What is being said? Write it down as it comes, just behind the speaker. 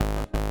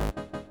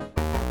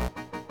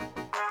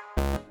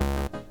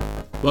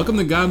Welcome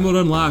to God Mode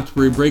Unlocked,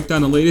 where we break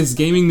down the latest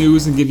gaming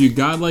news and give you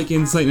godlike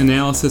insight and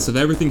analysis of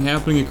everything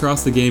happening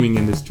across the gaming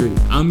industry.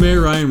 I'm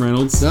Mayor Ryan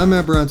Reynolds. I'm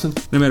Matt Bronson.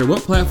 No matter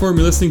what platform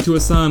you're listening to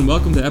us on,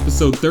 welcome to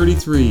episode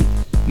 33. In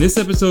this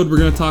episode, we're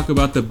going to talk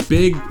about the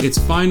big, it's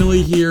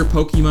finally here,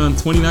 Pokemon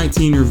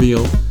 2019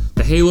 reveal,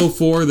 the Halo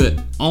 4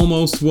 that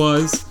almost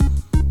was,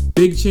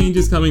 big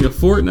changes coming to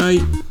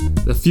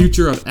Fortnite, the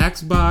future of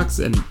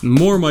Xbox, and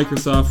more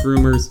Microsoft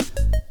rumors,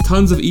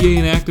 tons of EA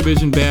and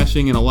Activision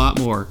bashing, and a lot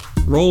more.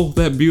 Roll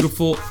that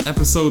beautiful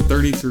episode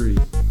 33.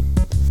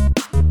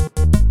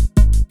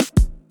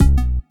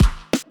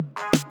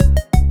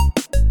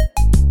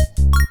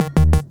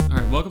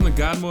 Alright, welcome to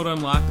God Mode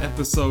Unlocked,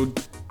 episode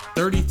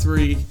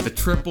 33, the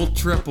triple.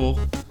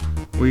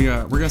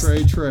 We're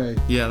gonna Trey.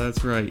 Yeah,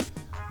 that's right.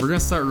 We're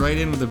gonna start right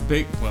in with a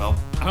big, well,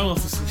 I don't know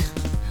if this is,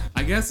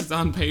 I guess it's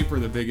on paper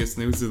the biggest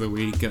news of the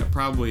week, and it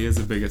probably is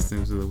the biggest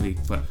news of the week,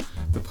 but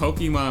the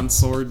Pokemon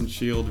Sword and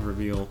Shield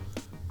reveal,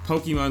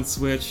 Pokemon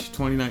Switch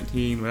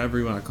 2019, whatever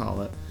you want to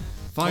call it,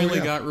 finally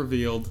got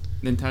revealed.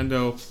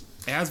 Nintendo,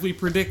 as we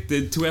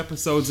predicted 2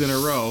 episodes in a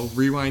row,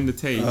 rewind the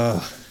tape,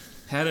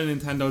 had a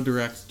Nintendo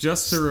Direct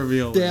just to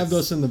reveal Stabbed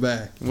us in the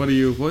back.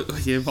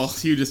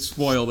 You just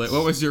spoiled it.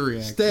 What was your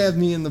reaction? Stabbed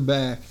me in the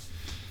back.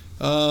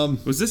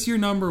 Was this your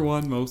number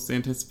one most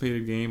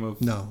anticipated game of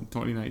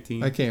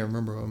 2019? I can't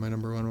remember what my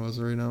number one was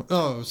right now.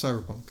 Oh, it was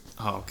Cyberpunk.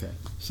 Oh, okay.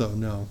 So,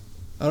 no.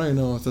 I don't even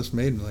know if this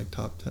made like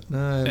top 10.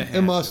 Nah,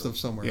 it must have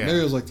somewhere. Yeah. Maybe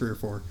it was like 3 or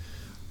 4.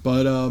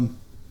 But,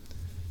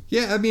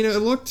 yeah, I mean, it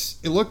looked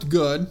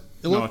good.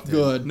 It looked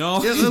good.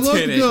 No, it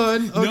looked good. Okay. No,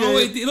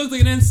 it looked like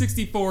an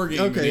N64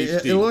 game. Okay,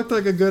 it looked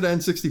like a good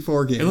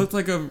N64 game. It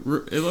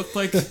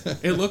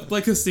looked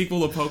like a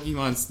sequel to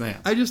Pokemon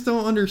Snap. I just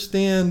don't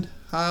understand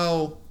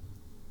how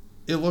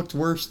it looked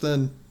worse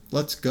than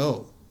Let's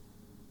Go.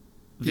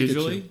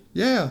 Visually? Pikachu.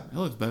 Yeah. It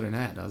looks better than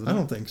that, doesn't it? I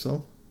don't think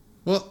so.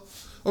 Well,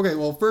 okay,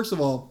 first of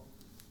all,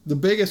 the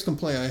biggest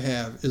complaint I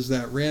have is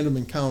that random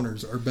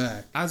encounters are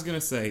back. I was going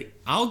to say,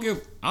 for a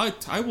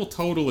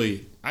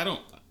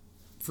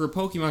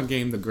Pokemon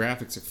game, the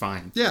graphics are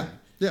fine. Yeah.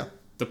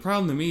 The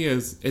problem to me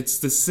is it's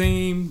the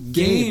same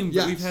game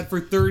that we've had for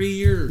 30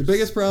 years. The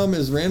biggest problem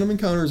is random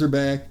encounters are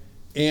back,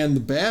 and the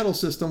battle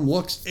system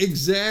looks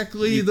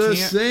exactly the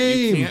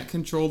same. You can't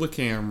control the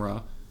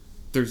camera.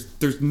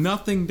 There's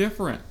nothing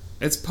different.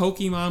 It's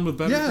Pokemon with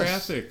better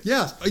graphics.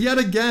 Yes, yet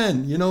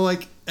again.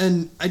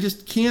 And I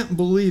just can't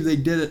believe they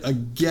did it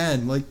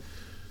again. With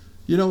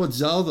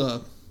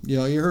Zelda, you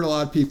heard a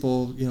lot of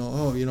people,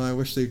 I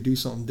wish they'd do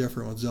something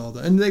different with Zelda.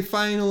 And they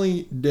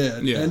finally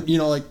did. Yeah. And,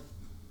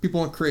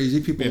 people went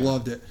crazy. People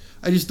loved it.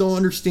 I just don't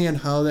understand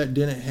how that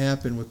didn't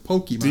happen with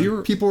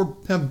Pokemon. People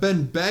have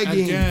been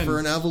begging for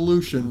an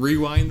evolution.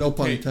 Rewind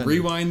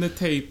the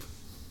tape.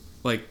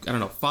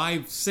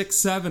 5, 6,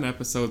 7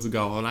 episodes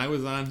ago, and I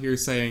was on here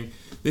saying,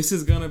 this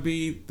is going to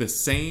be the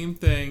same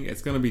thing.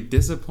 It's going to be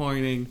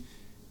disappointing.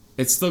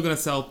 It's still going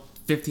to sell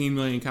 15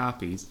 million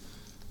copies,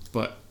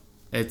 but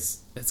it's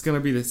going to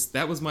be this.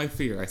 That was my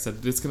fear. I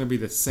said, it's going to be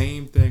the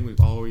same thing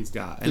we've always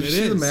got. And Did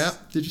you see the map?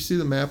 Did you see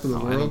the map of the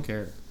world? I don't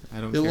care.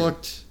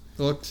 It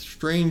looked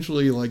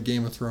strangely like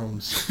Game of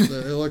Thrones. It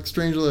looked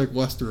strangely like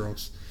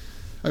Westeros.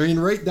 I mean,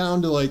 right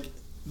down to,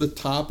 the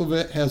top of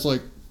it has,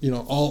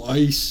 all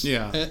ice.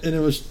 Yeah. And it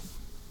was,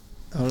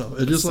 I don't know.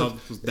 It just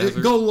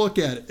go look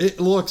at it. It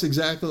looks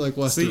exactly like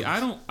Westeros. See,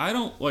 I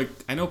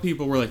know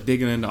people were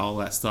digging into all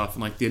that stuff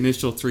and the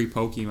initial 3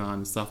 Pokemon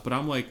and stuff, but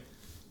I'm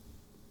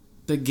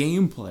the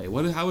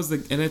gameplay. How is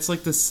and it's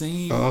the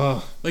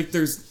same.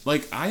 There's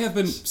I have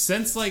been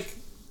since I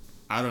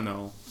don't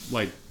know,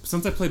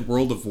 since I played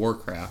World of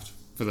Warcraft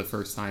for the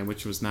first time,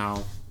 which was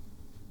now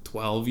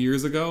 12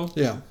 years ago.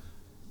 Yeah.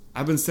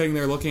 I've been sitting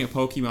there looking at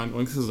Pokemon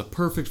going, this is a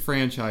perfect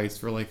franchise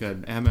for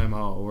an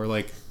MMO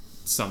or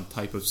some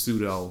type of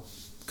pseudo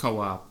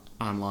co-op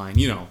online,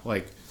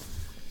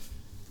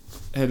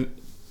 and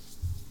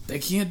they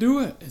can't do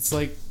it. It's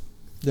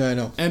yeah, I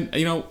know. And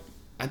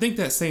I think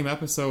that same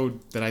episode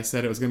that I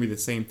said it was going to be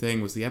the same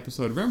thing was the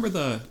episode. Remember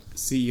the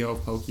CEO of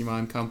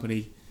Pokemon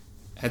Company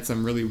had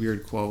some really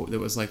weird quote that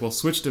was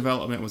Switch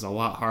development was a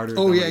lot harder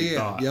than we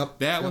thought. Yep.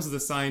 That was the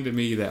sign to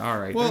me that, all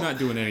right, they're not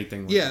doing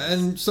anything with this.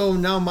 And so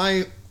now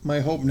my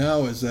hope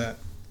now is that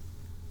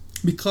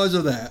because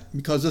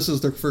this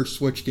is their first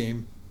Switch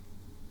game,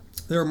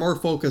 they're more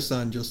focused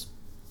on just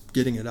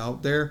getting it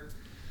out there.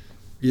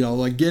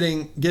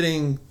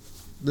 Getting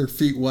their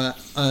feet wet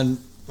on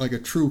a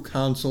true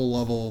console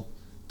level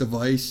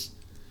device.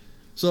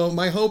 So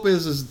my hope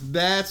is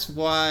that's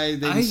why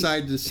they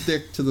decided to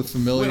stick to the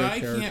familiar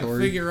territory. But I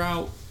can't figure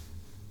out.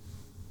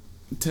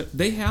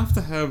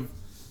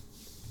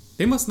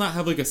 They must not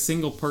have a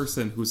single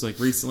person who's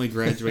recently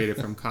graduated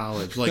from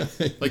college,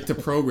 to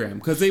program,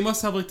 because they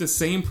must have the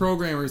same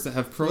programmers that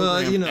have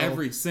programmed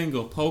every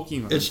single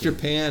Pokemon. It's game.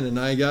 Japan, and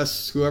I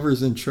guess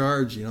whoever's in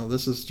charge,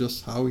 this is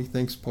just how he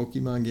thinks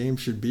Pokemon games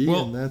should be,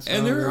 and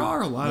there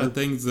are a lot of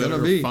things that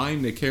are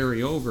fine to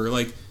carry over,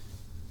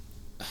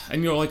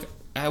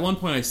 at one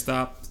point I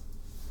stopped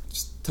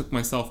took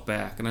myself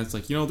back, and I was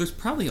like, there's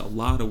probably a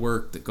lot of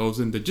work that goes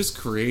into just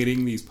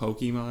creating these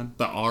Pokemon,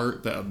 the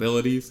art, the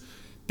abilities.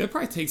 That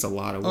probably takes a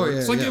lot of work. Oh,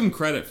 yeah, so I yeah. give them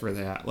credit for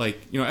that. Like,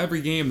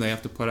 every game they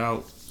have to put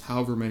out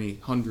however many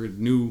hundred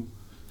new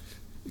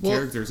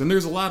characters, and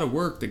there's a lot of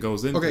work that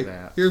goes into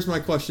that. Here's my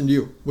question to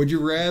you: would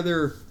you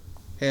rather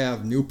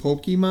have new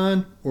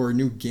Pokemon or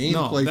new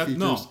gameplay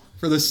features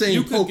for the same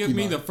You could Pokemon? give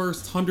me the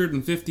first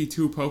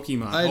 152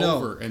 Pokemon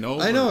over and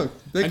over. I know.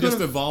 And just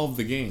evolve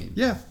the game.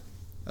 Yeah.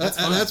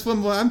 That's what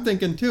I'm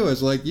thinking too.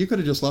 Is like you could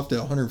have just left it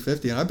at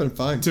 150, and I've been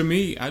fine. To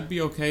me, I'd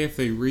be okay if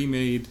they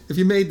remade. If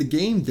you made the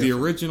game different. The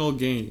original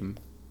game,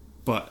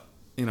 but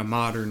in a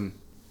modern.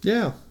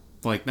 Yeah.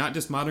 Like not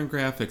just modern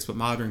graphics, but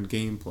modern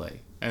gameplay.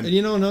 And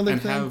another thing.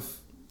 And have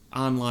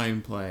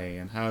online play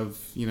and have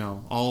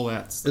all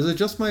that stuff. Is it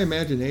just my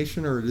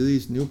imagination, or do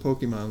these new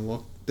Pokemon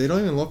look? They don't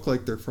even look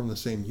like they're from the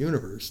same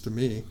universe to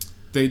me.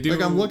 They do.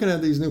 Like I'm looking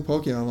at these new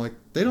Pokemon, I'm like,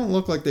 they don't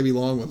look like they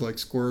belong with like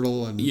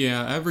Squirtle and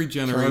every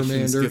generation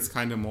Charmander. gets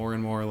kind of more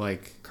and more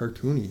like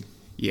cartoony.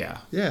 Yeah.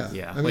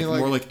 I mean,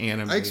 more like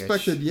anime. I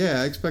expect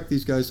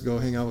these guys to go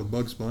hang out with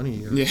Bugs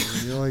Bunny. Or,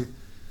 like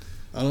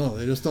I don't know,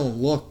 they just don't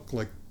look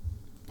like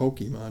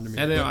Pokemon to me.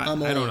 And I don't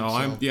know.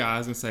 I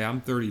was gonna say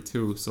I'm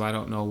 32, so I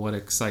don't know what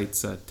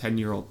excites a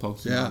 10-year-old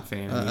Pokemon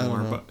fan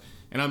anymore. But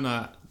I'm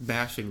not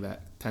bashing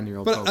that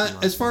 10-year-old. But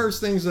Pokemon as far as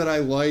things that I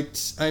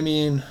liked, I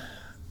mean,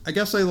 I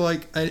guess I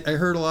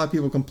heard a lot of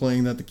people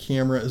complaining that the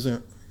camera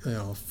isn't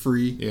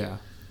free. Yeah.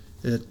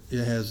 It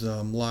has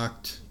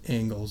locked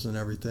angles and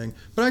everything,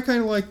 but I kind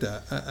of like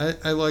that.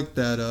 I like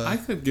that. I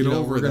could get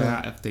over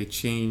that if they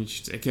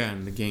changed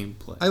again the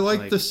gameplay. I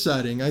like the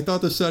setting. I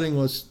thought the setting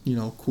was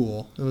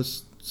cool. It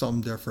was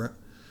something different.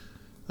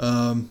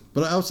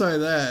 But outside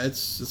of that,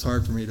 it's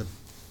hard for me to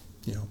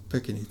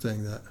pick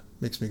anything that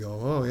makes me go,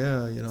 oh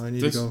yeah,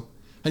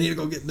 I need to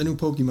go get the new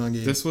Pokemon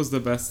game. This was the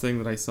best thing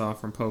that I saw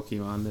from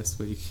Pokemon this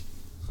week.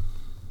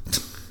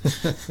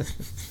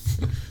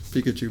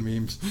 Pikachu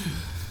memes.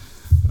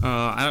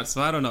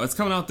 I don't know. It's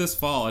coming out this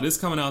fall. It is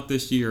coming out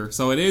this year.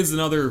 So it is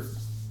another,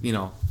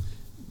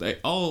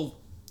 all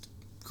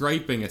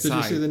griping aside.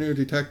 Did you see the new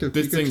Detective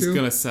this Pikachu thing's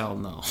going to sell,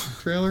 no.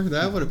 trailer?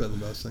 That would have been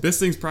the best thing. This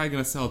thing's probably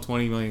going to sell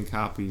 20 million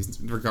copies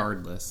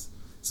regardless.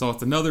 So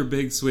it's another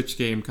big Switch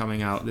game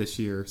coming out this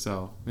year.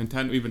 So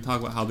Nintendo, we've been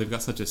talking about how they've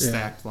got such a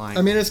stacked line.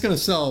 I mean, it's going to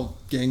sell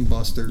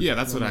gangbusters. Yeah,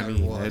 that's what I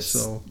mean. What,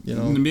 so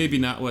maybe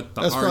not what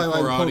the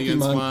hardcore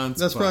audience wants.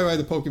 That's probably why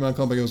the Pokemon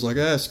company was like,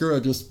 screw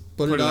it, just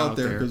put it out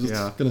there because it's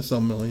going to sell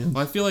millions.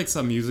 Well, I feel like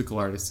some musical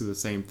artists do the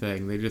same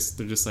thing. They're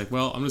just like,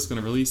 well, I'm just going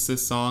to release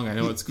this song. I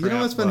know it's crap. You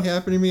know what's been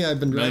happening to me? I've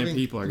been driving.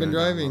 People are going to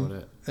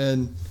download it.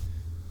 And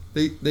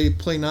they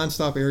play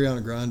nonstop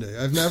Ariana Grande.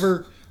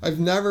 I've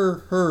never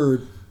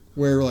heard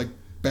where like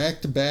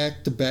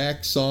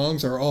back-to-back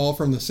songs are all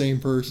from the same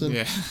person.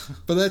 Yeah.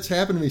 But that's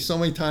happened to me so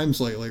many times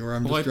lately where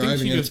I'm just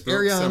driving and it's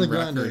Ariana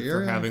Grande.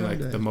 For having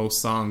like the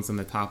most songs in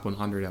the top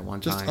 100 at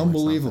one time. Just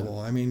unbelievable.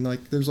 I mean,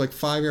 like there's like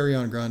 5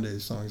 Ariana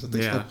Grande songs that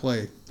they still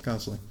play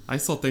constantly. I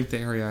still think the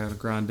Ariana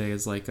Grande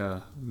is like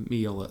a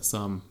meal at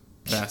some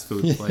fast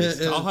food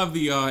place. I'll have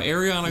the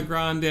Ariana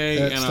Grande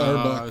at and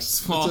Starbucks. A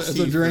small it's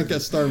a drink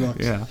at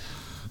Starbucks. Yeah.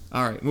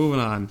 All right, moving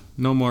on.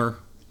 No more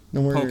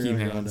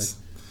Pokemans.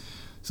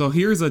 So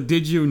here's a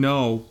did you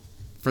know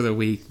for the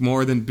week,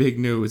 more than big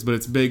news, but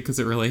it's big because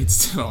it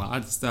relates to a lot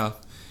of stuff.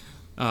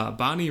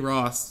 Bonnie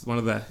Ross, one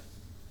of the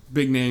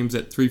big names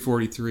at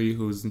 343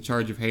 who's in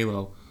charge of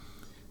Halo,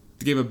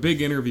 gave a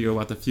big interview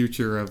about the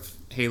future of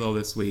Halo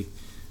this week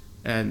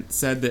and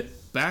said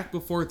that back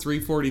before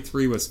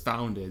 343 was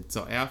founded,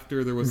 so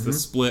after there was the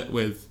split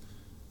with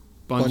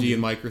Bungie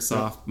and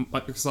Microsoft,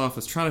 Microsoft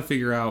was trying to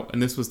figure out,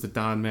 and this was the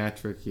Don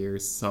Matrick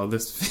years, so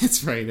this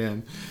fits right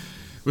in,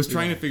 was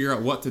trying to figure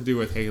out what to do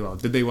with Halo.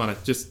 Did they want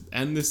to just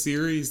end the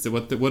series?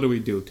 What do we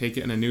do? Take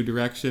it in a new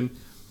direction?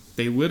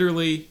 They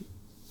literally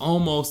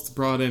almost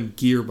brought in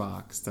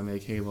Gearbox to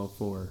make Halo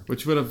 4,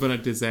 which would have been a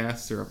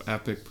disaster of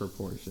epic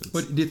proportions.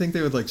 What do you think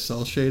they would like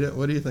cell shade it?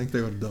 What do you think they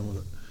would have done with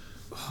it?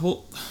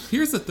 Well,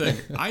 here's the thing.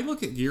 I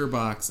look at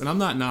Gearbox, and I'm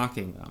not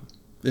knocking them.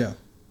 Yeah.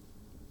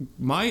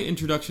 My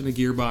introduction to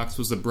Gearbox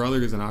was the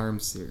Brothers in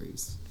Arms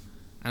series.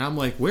 And I'm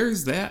like,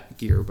 where's that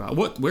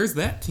Gearbox? Where's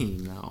that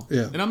team now?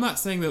 Yeah. And I'm not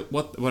saying that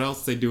what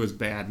else they do is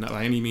bad, not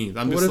by any means.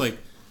 I'm just like,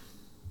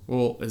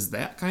 well, is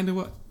that kind of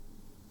what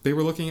they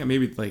were looking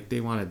at?Maybe like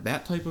they wanted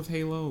that type of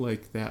Halo,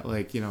 like that,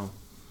 like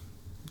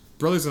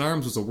Brothers in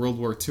Arms was a World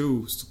War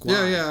II squad.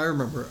 Yeah, I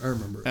remember.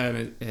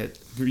 And it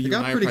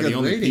got pretty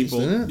good ratings,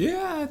 didn't it?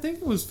 Yeah, I think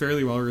it was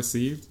fairly well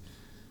received.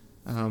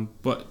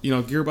 But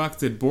Gearbox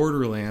did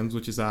Borderlands,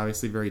 which is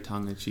obviously very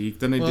tongue in cheek.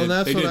 Then they did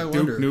Duke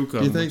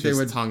Nukem, which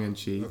is tongue in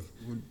cheek.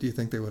 Do you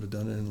think they would have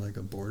done it in like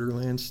a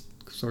Borderlands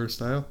sort of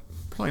style?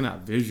 Probably not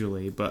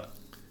visually, but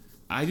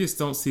I just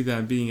don't see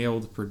them being able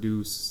to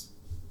produce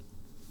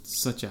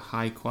such a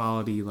high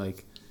quality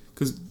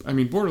because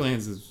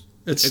Borderlands is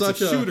It's It's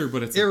such a shooter,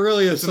 but it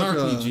really is it's an such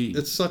RPG.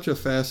 It's such a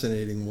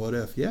fascinating what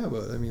if. Yeah,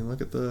 but I mean,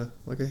 look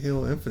at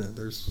Halo Infinite.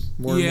 There's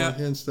more and more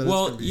hints that it's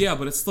gonna be.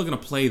 But it's still gonna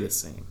play the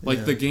same.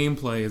 Like the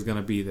gameplay is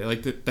gonna be there.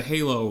 Like the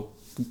Halo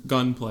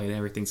gunplay and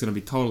everything's gonna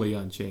be totally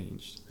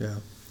unchanged. Yeah.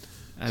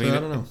 I mean, I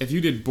don't know. If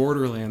you did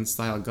Borderlands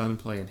style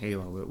gunplay in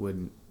Halo, it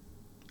wouldn't.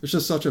 It's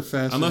just such a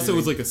fascinating. Unless it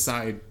was like a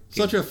side.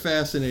 Such a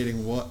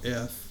fascinating what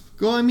if.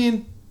 Well, I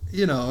mean,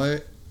 you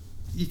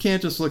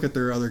can't just look at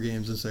their other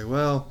games and say,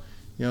 well,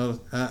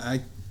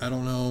 I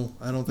don't know.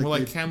 I don't think. Well,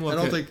 I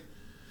don't think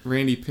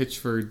Randy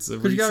Pitchford's.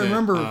 Because you got to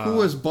remember who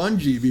was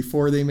Bungie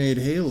before they made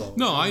Halo.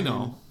 No, I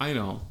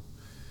know.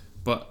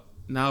 But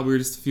now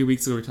just a few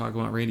weeks ago we were talking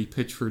about Randy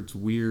Pitchford's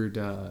weird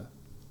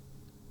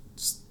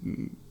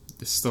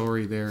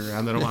story there.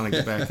 I don't want to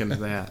get back into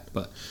that,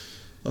 but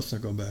let's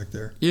not go back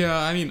there. Yeah,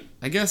 I mean,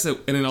 I guess in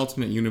an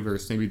alternate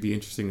universe, maybe it'd be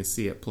interesting to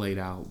see it played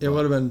out. It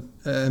would have been.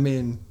 I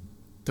mean.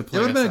 It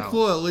would have been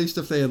cool at least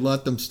if they had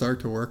let them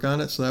start to work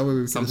on it, so that way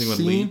we could something would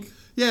seen. leak.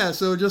 Yeah,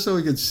 so just so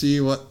we could see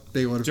what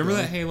they would have. Do you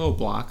remember that Halo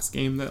Blocks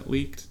game that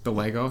leaked? The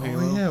Lego Halo.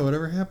 Oh yeah,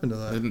 whatever happened to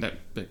that?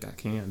 That got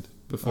canned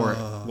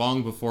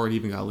long before it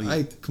even got leaked.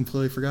 I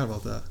completely forgot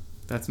about that.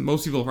 That's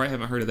most people probably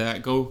haven't heard of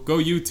that. Go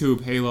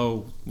YouTube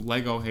Halo,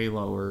 Lego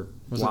Halo, or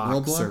was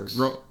Blocks it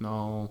Roblox?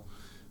 No,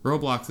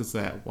 Roblox is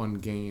that one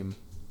game.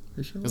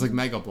 Are you sure? It was like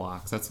Mega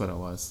Blocks. That's what it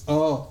was.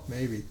 Oh,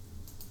 maybe.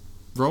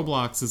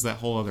 Roblox is that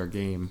whole other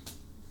game.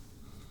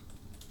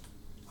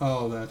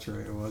 Oh, that's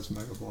right. It was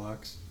Mega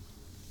Bloks,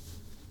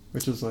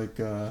 which is like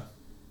Lego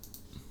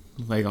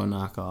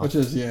knockoff. Which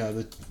is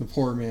the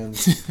poor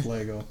man's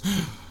Lego.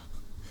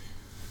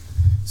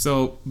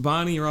 So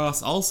Bonnie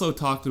Ross also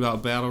talked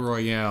about Battle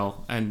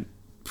Royale, and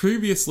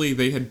previously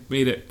they had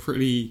made it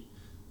pretty.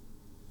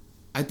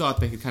 I thought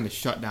they could kind of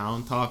shut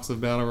down talks of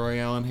Battle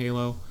Royale in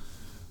Halo,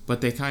 but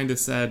they kind of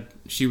said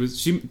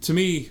to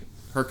me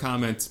her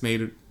comments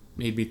made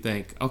me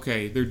think,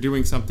 okay, they're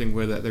doing something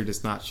with it. They're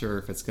just not sure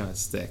if it's gonna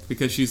stick,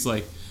 because she's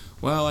like,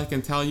 well, I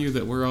can tell you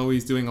that we're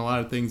always doing a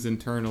lot of things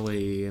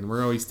internally, and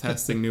we're always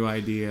testing new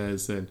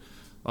ideas and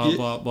blah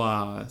blah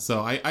blah.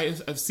 So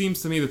it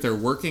seems to me that they're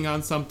working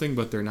on something,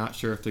 but they're not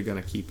sure if they're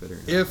gonna keep it or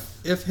not.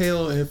 If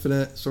Halo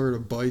Infinite sort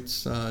of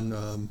bites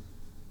on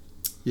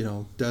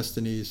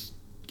Destiny's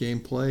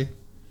gameplay,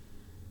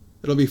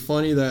 it'll be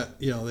funny that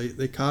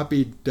they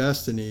copied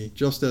Destiny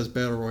just as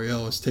Battle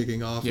Royale is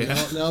taking off. Yeah.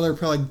 Now they're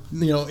probably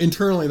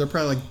internally they're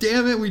probably like,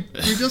 damn it, we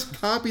just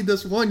copied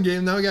this one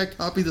game, now we got to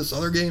copy this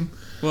other game.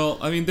 Well,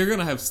 I mean, they're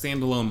gonna have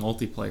standalone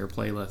multiplayer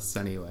playlists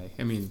anyway.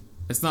 I mean,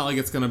 it's not like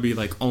it's gonna be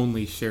like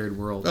only shared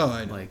world. Oh,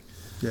 I know. Like,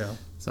 yeah.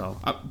 So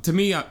to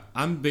me,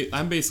 I'm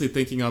basically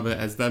thinking of it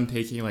as them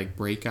taking like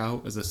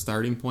Breakout as a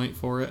starting point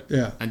for it.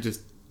 Yeah. And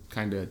just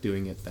kind of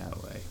doing it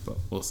that way, but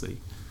we'll see.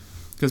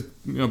 Because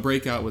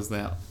Breakout was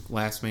that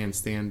last man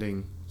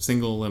standing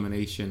single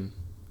elimination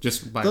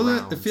just by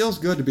rounds. It feels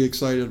good to be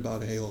excited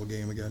about a Halo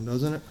game again,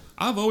 doesn't it?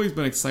 I've always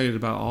been excited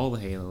about all the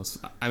Halos.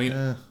 I mean,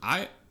 Yeah.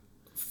 I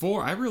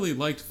really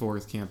liked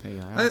 4's campaign.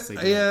 I honestly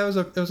did. Yeah, it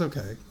was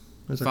okay.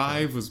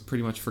 5 was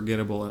pretty much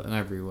forgettable in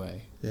every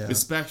way. Yeah.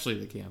 Especially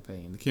the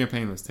campaign. The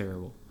campaign was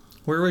terrible.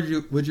 Where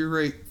would you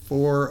rate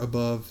 4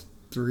 above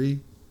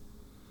 3?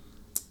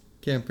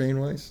 Campaign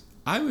wise?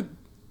 I would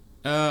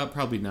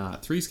probably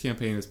not. 3's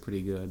campaign is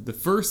pretty good. The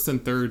first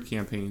and third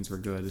campaigns were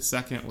good. The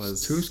second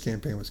was 2's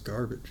campaign was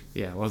garbage.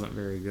 Yeah, it wasn't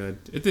very good.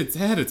 It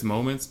had its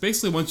moments.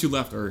 Basically, once you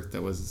left Earth,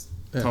 it was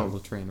a total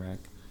train wreck.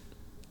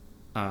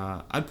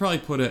 I'd probably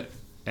put it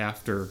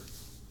after,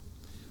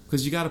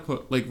 because you got to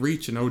put like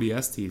Reach and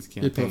ODST's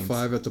campaigns. You put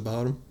 5 at the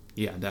bottom?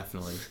 Yeah,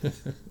 definitely.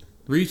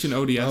 Reach and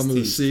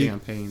ODST's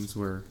campaigns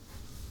were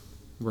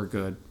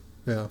good.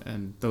 Yeah.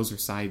 And those are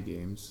side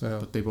games. Yeah.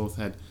 But they both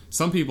had.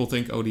 Some people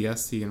think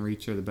ODST and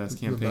Reach are the best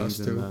campaigns.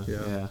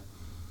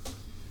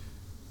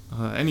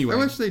 Anyway. I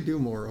wish they do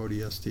more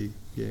ODST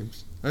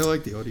games. I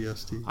like the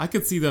ODST. I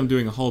could see them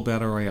doing a whole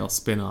Battle Royale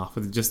spin-off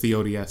with just the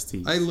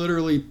ODST. I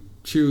literally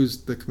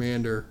choose the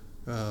commander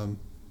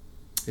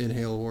in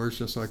Halo Wars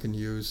just so I can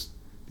use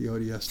the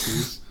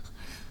ODSTs.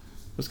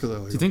 Just because I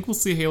like Do you think we'll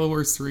see Halo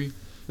Wars 3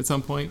 at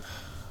some point?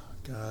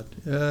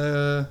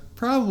 God.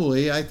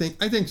 Probably. I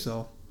think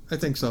so.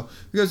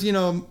 Because,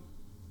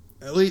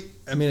 at least,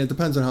 I mean, it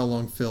depends on how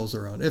long Phil's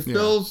around. If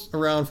Phil's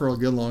around for a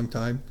good long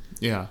time,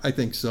 I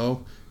think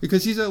so.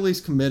 Because he's at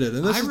least committed.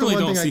 And this I is really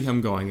the one don't thing see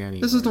him going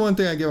anywhere. This is the one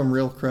thing I give him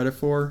real credit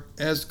for,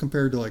 as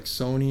compared to like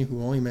Sony,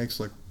 who only makes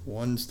like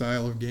one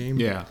style of game.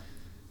 Yeah.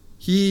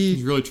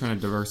 He's really trying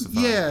to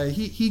diversify. Yeah,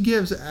 he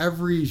gives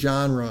every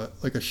genre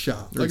like a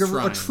shot. Like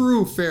a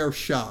true fair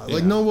shot. Yeah.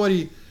 Like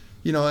nobody,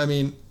 I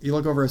mean, you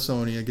look over at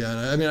Sony again.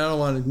 I mean, I don't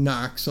want to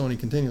knock Sony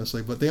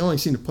continuously, but they only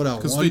seem to put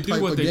out one type of game. Because they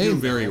do what they do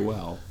very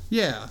well.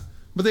 Yeah.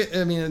 But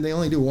they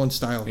only do one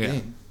style of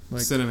game.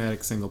 Like,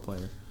 cinematic single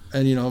player.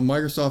 And,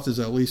 Microsoft is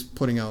at least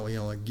putting out,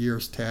 like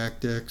Gears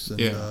Tactics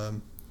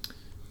and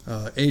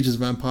Ages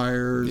of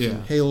Empires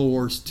and Halo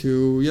Wars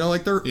 2.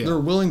 Like they're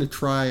willing to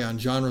try on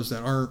genres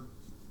that aren't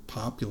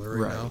popular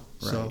right now.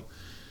 So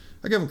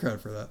I give them credit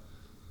for that.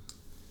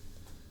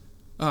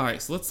 All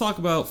right, so let's talk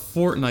about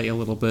Fortnite a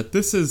little bit.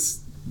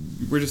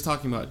 We're just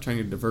talking about trying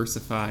to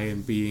diversify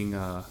and being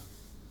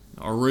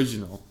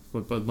original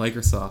with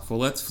Microsoft. Well,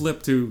 let's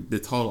flip to the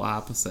total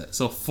opposite.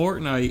 So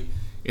Fortnite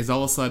is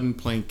all of a sudden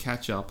playing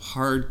catch up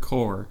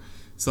hardcore.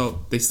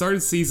 So they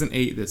started season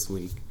 8 this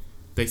week.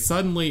 They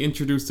suddenly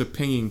introduced a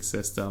pinging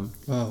system,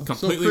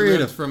 completely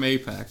ripped from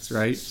Apex,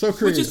 right? So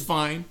creative. Which is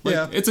fine.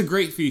 It's a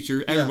great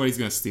feature. Everybody's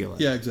going to steal it.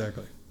 Yeah,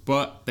 exactly.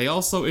 But they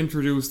also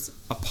introduced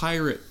a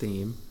pirate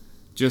theme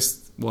just,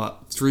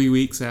 3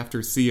 weeks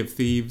after Sea of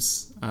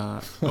Thieves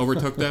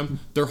overtook them?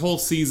 Their whole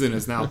season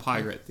is now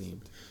pirate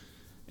themed.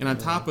 And on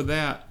top of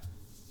that,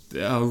 the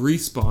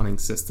respawning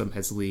system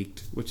has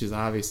leaked, which is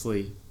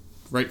obviously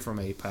right from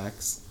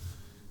Apex.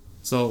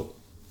 So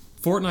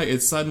Fortnite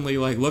is suddenly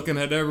like looking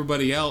at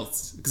everybody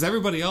else, because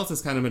everybody else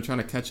has kind of been trying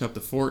to catch up to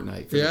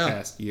Fortnite for the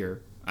past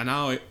year. And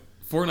now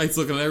Fortnite's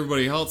looking at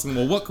everybody else and,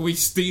 well, what can we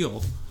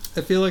steal?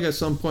 I feel like at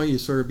some point you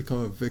sort of become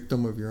a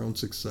victim of your own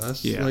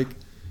success. Yeah. Like,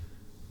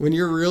 when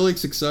you're really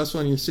successful,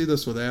 and you see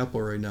this with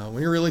Apple right now,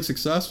 when you're really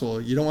successful,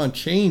 you don't want to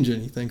change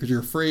anything because you're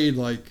afraid,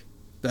 like,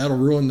 that'll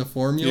ruin the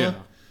formula. Yeah.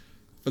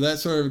 But that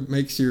sort of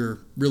makes your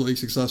really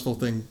successful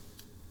thing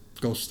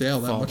go stale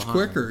that much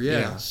quicker.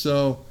 Yeah.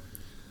 So...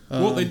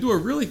 well, they do a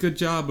really good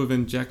job of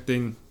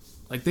injecting...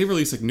 Like, they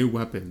release, like, new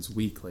weapons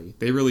weekly.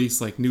 They release,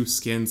 like, new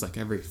skins, like,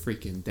 every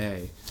freaking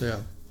day.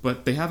 Yeah.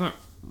 But they haven't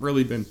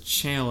really been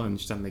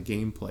challenged on the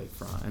gameplay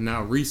front. And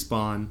now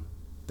Respawn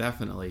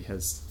definitely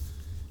has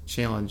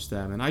challenged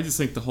them. And I just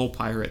think the whole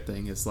pirate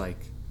thing is, like...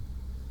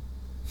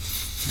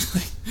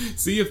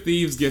 Sea of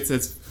Thieves gets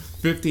its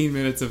 15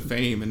 minutes of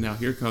fame, and now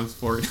here comes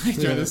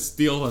Fortnite trying to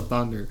steal the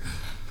thunder.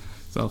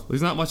 So,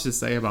 there's not much to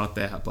say about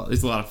that, but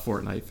there's a lot of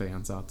Fortnite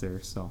fans out there,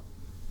 so...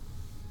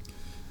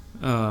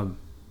 the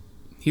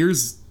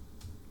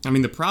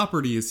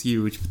property is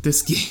huge, but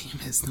this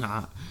game is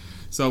not.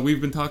 So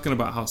we've been talking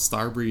about how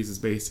Starbreeze is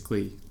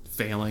basically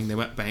failing. They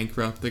went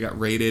bankrupt. They got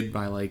raided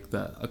by like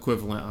the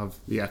equivalent of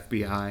the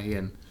FBI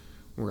and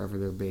wherever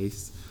they're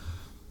based.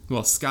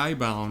 Well,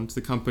 Skybound,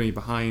 the company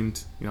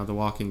behind The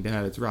Walking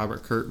Dead, it's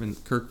Robert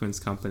Kirkman's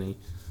company,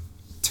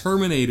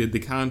 terminated the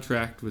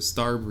contract with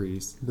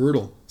Starbreeze.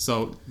 Brutal.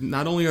 So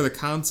not only are the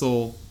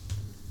console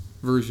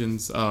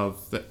versions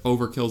of the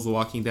Overkill's The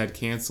Walking Dead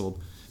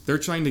canceled, they're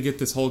trying to get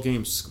this whole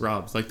game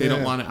scrubbed. Like, they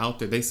don't want it out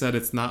there. They said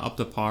it's not up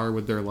to par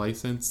with their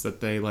license.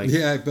 That they, like...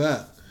 Yeah, I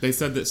bet. They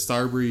said that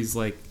Starbreeze,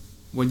 like,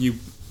 when you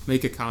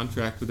make a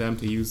contract with them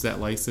to use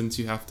that license,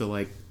 you have to,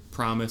 like,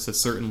 promise a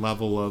certain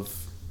level of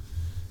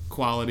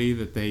quality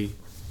that they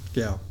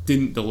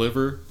didn't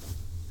deliver.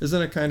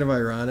 Isn't it kind of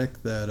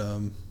ironic that,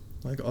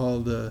 like,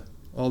 all the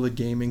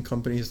gaming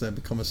companies that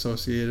become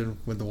associated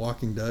with the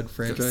Walking Dead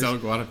franchise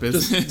go out of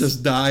business.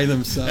 Just die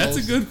themselves. That's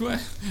a good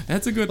point.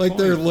 Like,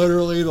 they're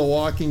literally the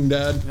Walking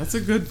Dead. That's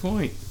a good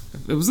point.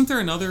 Wasn't there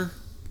another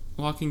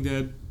Walking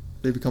Dead?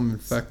 They become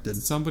infected.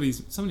 Somebody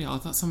else. I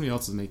thought somebody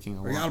else was making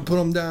a. We gotta put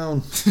them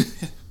down.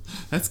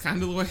 That's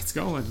kind of the way it's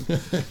going.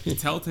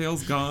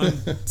 Telltale's gone.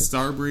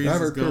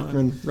 Starbreeze is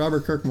gone.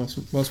 Robert Kirkman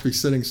must be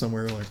sitting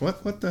somewhere like,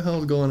 what the hell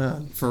is going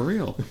on? For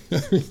real.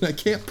 I mean, I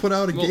can't put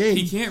out a game.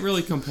 He can't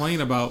really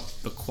complain about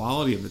the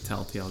quality of the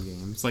Telltale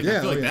games. Like, I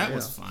feel like that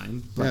was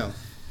fine. But,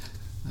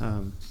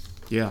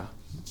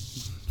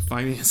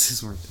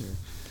 finances weren't there.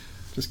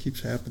 Just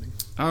keeps happening.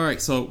 All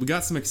right, so we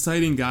got some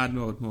exciting God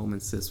Mode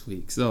moments this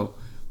week. So,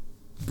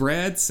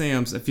 Brad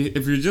Sams, if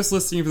you're just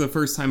listening for the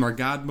first time, our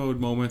God Mode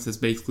moments is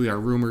basically our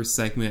rumors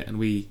segment, and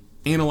we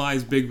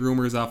analyze big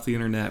rumors off the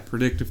internet,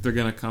 predict if they're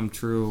going to come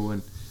true,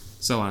 and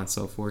so on and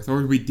so forth.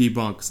 Or we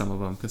debunk some of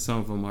them, because some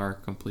of them are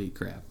complete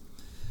crap.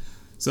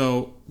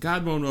 So,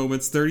 God Mode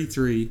moments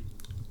 33.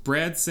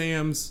 Brad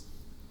Sams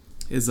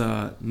is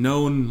a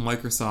known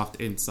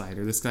Microsoft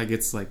insider. This guy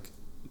gets like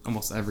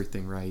almost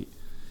everything right.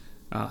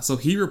 So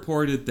he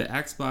reported that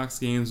Xbox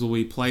games will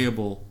be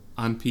playable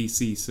on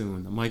PC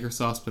soon.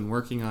 Microsoft's been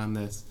working on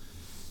this,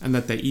 and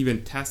that they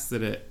even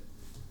tested it.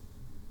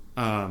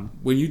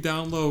 When you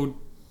download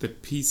the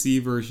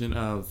PC version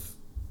of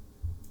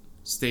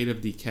State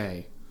of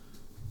Decay,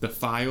 the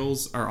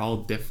files are all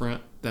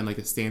different than like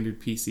a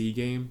standard PC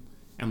game,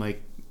 and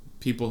like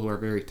people who are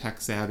very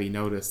tech savvy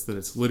notice that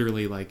it's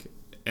literally like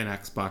an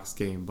Xbox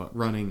game but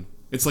running.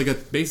 It's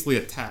like basically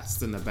a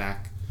test in the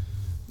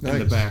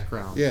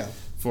background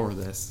for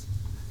this.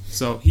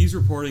 So he's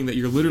reporting that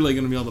you're literally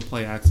going to be able to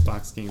play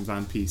Xbox games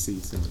on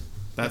PC soon.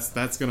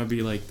 That's going to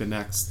be like the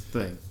next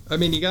thing. I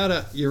mean,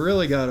 you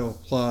really gotta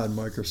applaud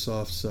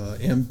Microsoft's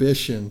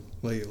ambition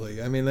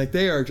lately. I mean, like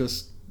they're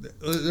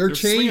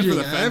changing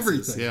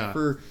everything.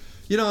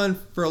 Yeah. And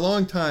for a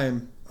long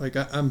time, like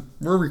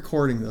we're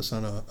recording this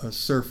on a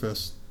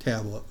Surface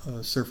tablet,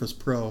 a Surface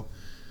Pro,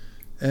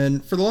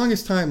 and for the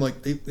longest time,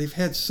 like they've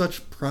had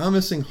such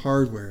promising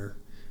hardware,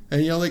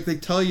 and like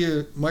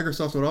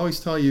Microsoft would always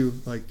tell you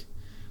like,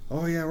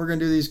 oh yeah, we're gonna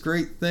do these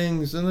great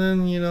things, and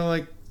then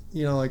like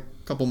a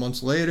couple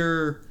months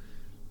later,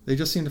 they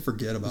just seem to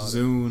forget about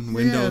Zune,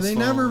 Windows. Yeah, they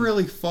never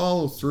really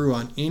follow through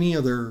on any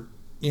of their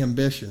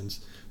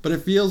ambitions. But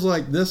it feels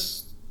like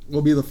this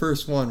will be the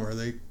first one where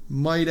they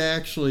might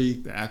actually...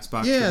 The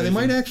Xbox Yeah, division. they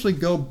might actually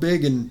go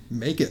big and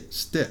make it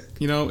stick.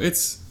 You know,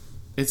 it's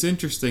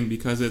interesting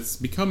because it's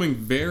becoming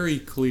very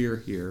clear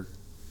here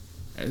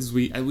as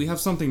we have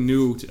something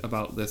new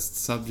about this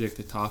subject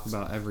to talk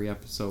about every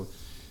episode.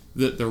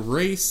 That the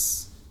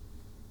race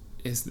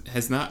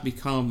has not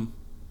become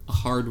a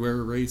hardware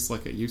race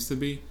like it used to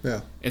be.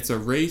 Yeah. It's a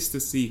race to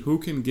see who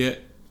can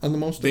get On the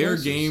most their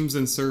devices. games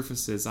and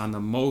surfaces on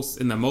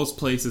in the most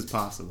places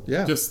possible.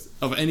 Yeah. Just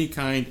of any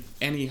kind,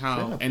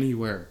 anyhow, Yeah.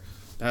 anywhere.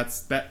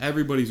 That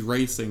everybody's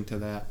racing to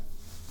that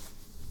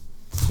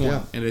point.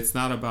 Yeah. And it's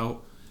not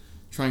about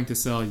trying to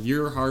sell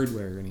your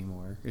hardware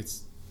anymore.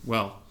 It's,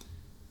 well,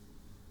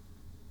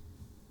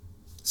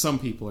 some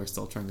people are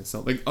still trying to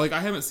sell. Like I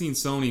haven't seen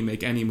Sony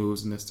make any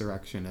moves in this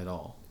direction at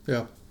all.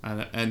 Yeah.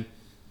 And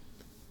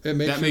It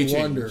makes that may you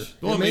wonder. change.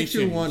 Well, It it may makes you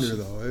change. wonder,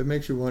 though. It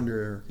makes you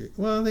wonder.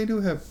 Well, they do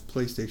have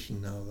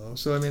PlayStation now, though.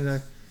 So, I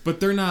mean... But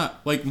they're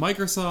not, like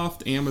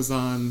Microsoft,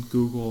 Amazon,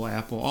 Google,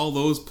 Apple, all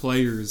those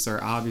players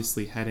are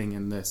obviously heading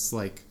in this,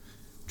 like,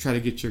 try to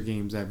get your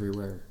games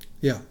everywhere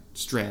yeah.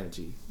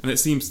 strategy. And it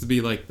seems to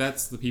be like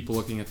that's the people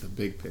looking at the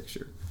big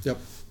picture. Yep.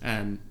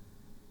 And,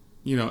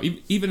 you know,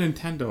 even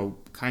Nintendo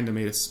kind of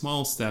made a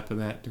small step in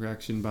that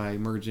direction by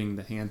merging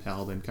the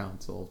handheld and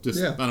console, just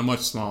Yeah. on a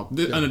much on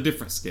a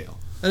different scale.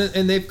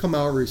 And they've come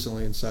out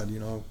recently and said, you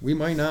know, we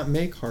might not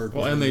make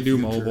hardware. Well, and in they the do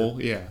future.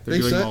 mobile, yeah. They're They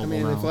doing said, mobile I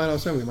mean, now. they flat out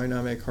said we might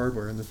not make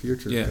hardware in the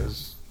future Yeah.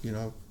 because, you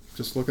know,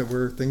 just look at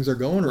where things are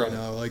going right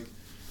now. Like,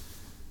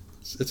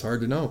 it's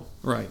hard to know.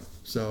 Right.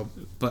 So,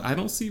 But I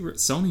don't see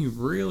Sony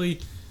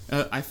really.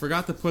 I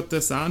forgot to put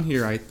this on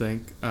here. I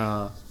think.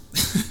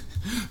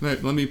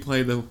 Let me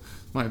play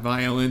my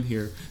violin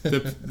here. The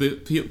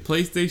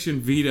PlayStation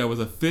Vita was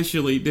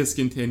officially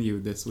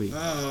discontinued this week.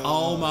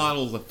 All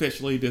models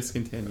officially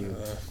discontinued.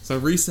 So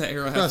Reset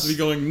Era has to be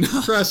going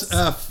nuts. press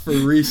F for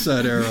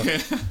Reset Era.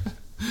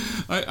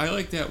 I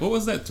like that. What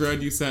was that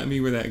thread you sent me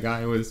where that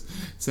guy was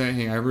saying,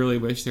 "Hey, I really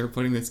wish they were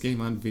putting this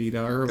game on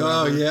Vita or whatever."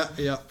 Oh,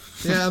 yeah.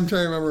 I'm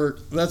trying to remember.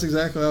 That's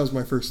exactly that was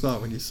my first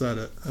thought when you said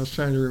it. I was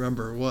trying to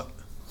remember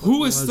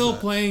Who is was still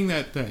that? playing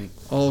that thing?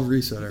 all of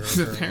Reset Era.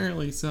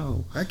 Apparently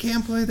so. I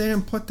can't believe they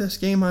didn't put this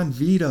game on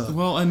Vita.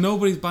 Well, and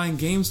nobody's buying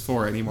games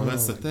for it anymore.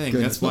 That's the my thing.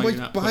 goodness. That's why Nobody's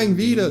you're not buying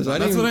putting games Vitas. on.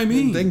 That's what I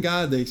mean. Thank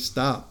God they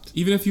stopped.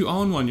 Even if you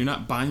own one, you're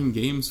not buying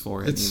games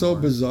for it It's so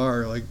anymore.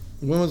 bizarre. Like,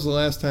 when was the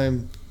last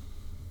time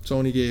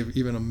Sony gave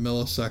even a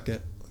millisecond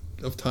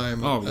of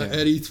time at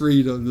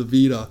E3 to the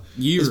Vita?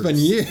 Years. It's been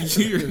years.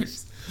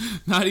 Years.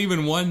 Not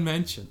even one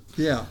mention.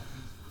 Yeah.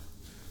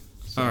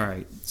 All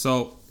right.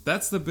 So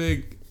that's the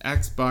big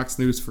Xbox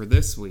news for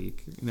this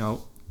week. You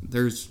know,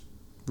 there's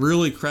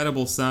really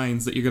credible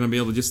signs that you're going to be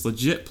able to just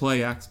legit play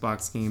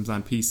Xbox games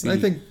on PC. And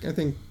I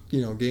think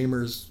you know,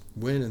 gamers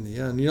win in the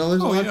end. You know,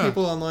 there's a lot of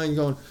people online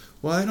going,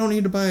 well, I don't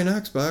need to buy an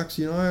Xbox.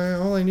 You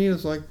know, all I need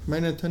is like my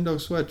Nintendo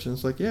Switch. And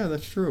it's like, yeah,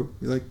 that's true.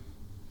 Like,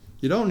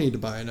 you don't need to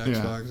buy an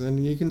Xbox,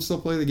 and you can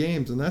still play the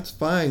games, and that's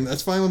fine.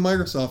 That's fine with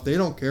Microsoft. They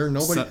don't care.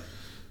 Nobody.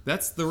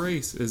 That's the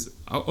race. Is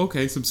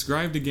okay.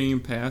 Subscribe to Game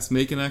Pass,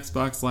 make an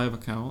Xbox Live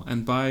account,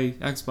 and buy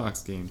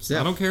Xbox games.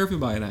 Yeah. I don't care if you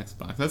buy an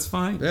Xbox. That's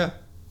fine. Yeah.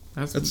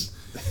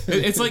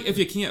 It's like if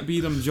you can't beat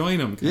them, join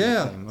them. Kind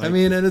of thing. Like, I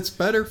mean, and it's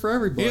better for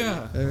everybody.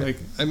 Yeah,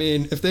 I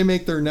mean, if they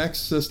make their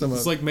next system,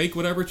 it's like make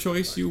whatever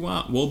choice you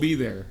want. We'll be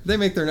there. If they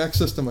make their next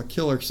system a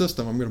killer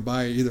system, I'm going to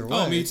buy it either way.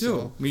 Oh, me too.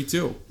 So, Me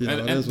too. You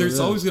know, and there's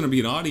always going to be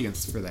an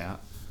audience for that.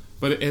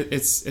 But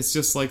it's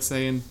just like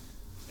saying,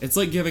 it's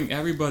like giving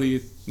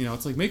everybody, you know,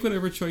 it's like make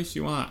whatever choice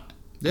you want.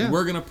 Yeah. And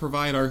we're going to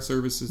provide our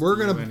services. We're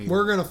to you gonna anyway.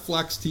 we're gonna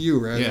flex to you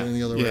rather than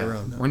the other way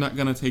around. We're not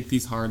going to take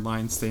these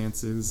hardline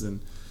stances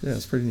and. Yeah,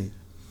 it's pretty neat.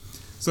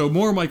 So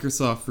more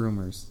Microsoft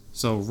rumors.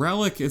 So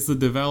Relic is the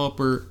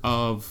developer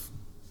of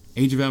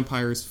Age of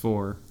Empires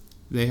 4.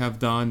 They have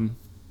done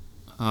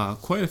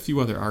quite a few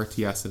other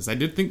RTSs. I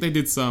did think they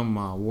did some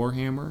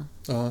Warhammer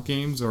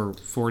games or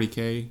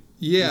 40K,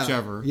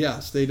 whichever.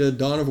 Yes, they did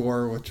Dawn of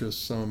War, which was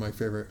some of my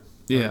favorite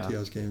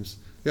RTS games.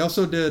 They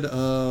also did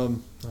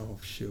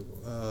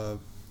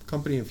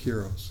Company of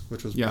Heroes,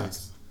 which was big.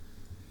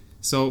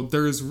 So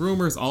there's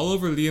rumors all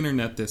over the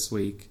internet this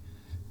week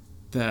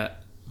that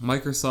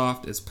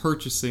Microsoft is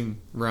purchasing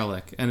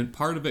Relic, and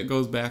part of it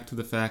goes back to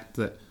the fact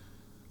that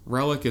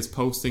Relic is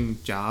posting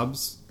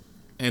jobs,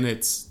 and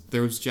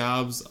those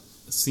jobs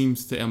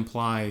seems to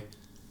imply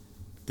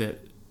that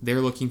they're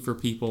looking for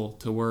people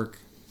to work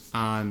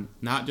on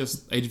not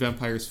just Age of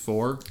Empires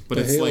 4, but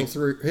it's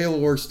Halo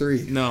Wars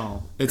 3.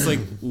 No, it's like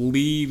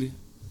lead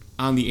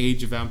on the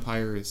Age of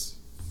Empires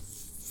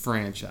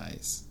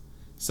franchise.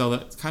 So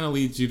that kind of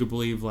leads you to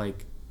believe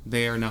like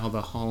they are now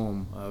the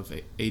home of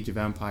Age of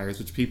Empires,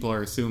 which people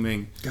are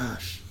assuming.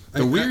 Gosh.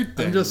 Weird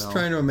thing, I'm just though.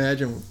 trying to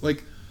imagine,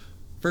 like,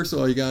 first of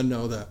all, you gotta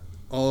know that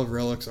all of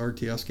Relic's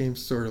RTS games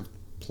sort of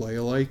play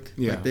alike.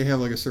 Yeah. Like, they have,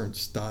 like, a certain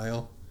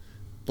style,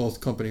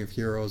 both Company of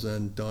Heroes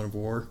and Dawn of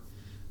War.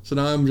 So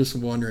now I'm just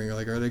wondering,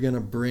 like, are they gonna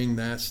bring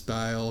that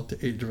style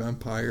to Age of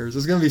Empires?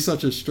 It's gonna be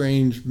such a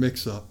strange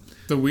mix-up.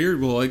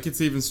 Well, it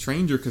gets even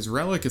stranger because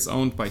Relic is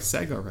owned by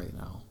Sega right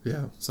now.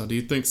 Yeah. So do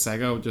you think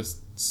Sega would just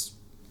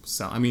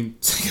sell? I mean,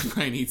 Sega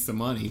probably needs the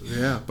money.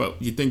 Yeah.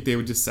 But you think they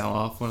would just sell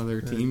off one of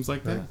their teams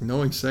like that?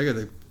 Knowing Sega,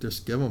 they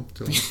just give them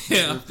to them.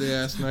 Yeah. If they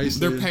ask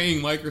nicely. They're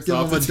paying Microsoft Give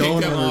them to a take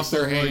donut them or off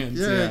their something. hands.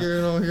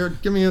 Here,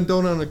 give me a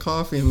donut and a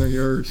coffee and they're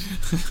yours.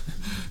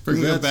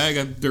 Bring me a bag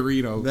of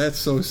Doritos. That's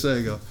so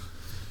Sega.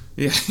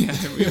 Yeah.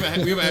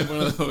 We've had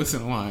one of those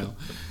in a while.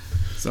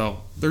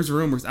 So there's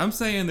rumors. I'm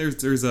saying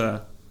there's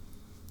a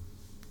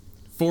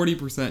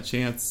 40%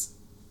 chance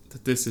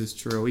that this is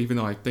true, even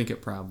though I think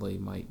it probably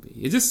might be.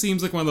 It just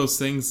seems like one of those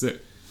things that,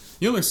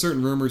 there's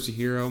certain rumors you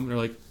hear them, and they're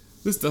like,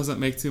 this doesn't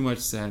make too much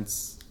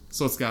sense,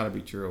 so it's got to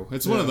be true.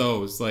 It's one of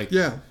those, like...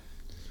 Yeah.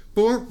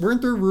 But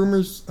weren't there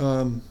rumors,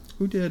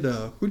 who did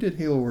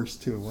Halo Wars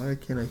 2? Why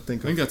can't I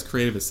think of... I think that's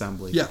Creative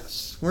Assembly.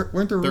 Yes.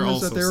 Weren't there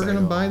rumors that they were going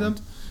to buy them?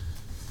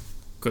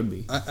 Could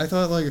be. I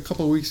thought like a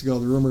couple of weeks ago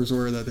the rumors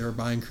were that they were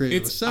buying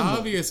Creative Assembly. It's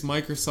obvious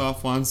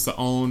Microsoft wants to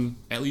own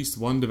at least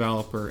one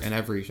developer in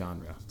every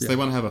genre. So they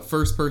want to have a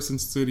first-person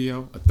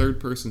studio, a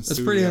third-person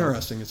studio. It's pretty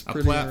interesting. It's a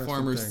pretty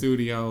platformer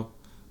studio,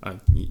 I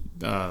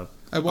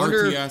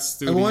wonder RTS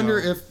studio. I wonder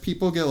if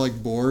people get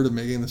like bored of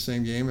making the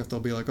same game, if they'll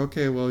be like,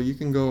 okay, well you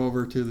can go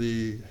over to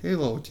the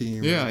Halo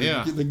team,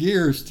 the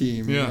Gears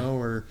team,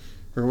 or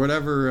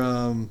whatever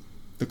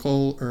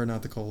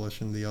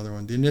the other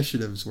one, the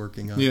Initiative's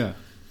working on. Yeah.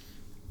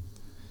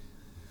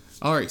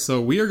 All right, so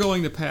we are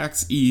going to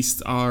PAX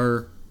East.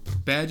 Our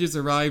badges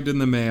arrived in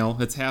the mail.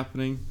 It's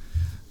happening.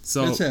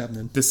 So it's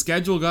happening. The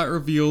schedule got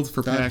revealed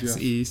for PAX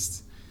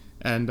East,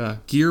 and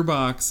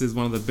Gearbox is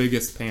one of the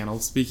biggest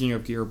panels. Speaking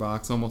of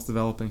Gearbox, almost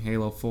developing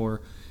Halo 4,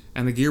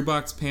 and the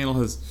Gearbox panel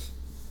has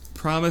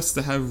promised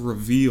to have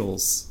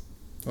reveals.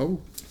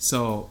 Oh.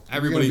 So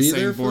everybody's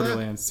saying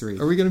Borderlands 3.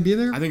 Are we going to be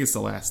there? I think it's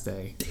the last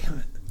day. Damn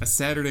it. A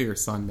Saturday or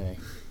Sunday.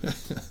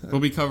 We'll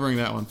be covering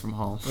that one from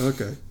home.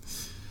 Okay.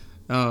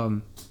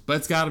 But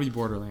it's got to be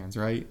Borderlands,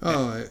 right?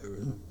 Oh,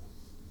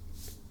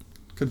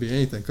 could be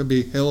anything. Could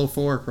be Halo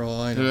 4 for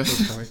all I know at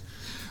this point.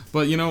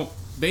 But,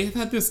 they've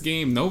had this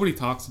game. Nobody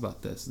talks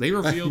about this. They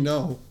revealed...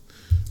 No.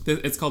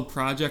 It's called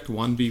Project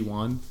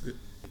 1v1.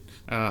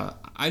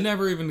 I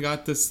never even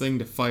got this thing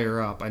to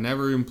fire up. I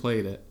never even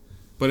played it.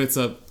 But it's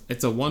a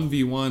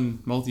 1v1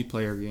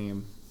 multiplayer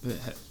game.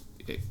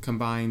 It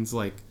combines,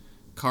 like,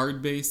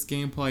 card-based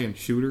gameplay and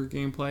shooter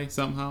gameplay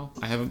somehow.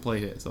 I haven't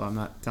played it, so I'm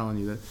not telling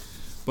you that.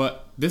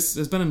 But this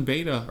has been in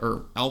beta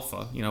or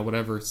alpha,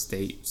 whatever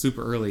state,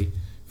 super early,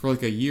 for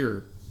like a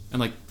year. And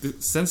like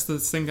since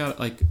this thing got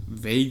like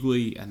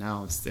vaguely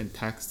announced in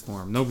text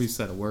form, nobody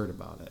said a word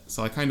about it.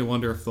 So I kind of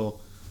wonder if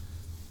they'll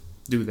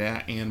do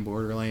that and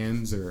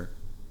Borderlands, or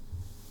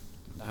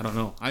I don't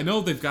know. I know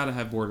they've got to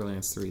have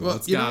Borderlands 3. Well,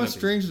 what's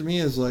strange to me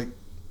is like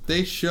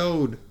they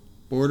showed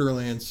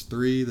Borderlands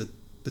 3, the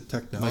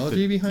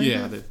technology behind it.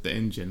 Yeah, the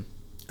engine.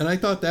 And I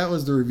thought that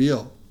was the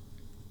reveal.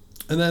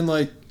 And then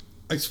like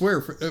I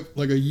swear, for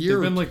like a year...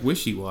 They've been like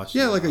wishy-washy.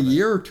 Yeah, like a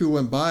year or two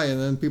went by, and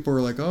then people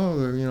were like,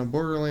 oh,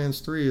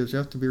 Borderlands 3 is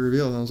yet to be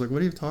revealed. And I was like,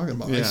 what are you talking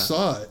about? Yeah. I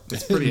saw it.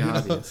 It's pretty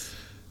obvious.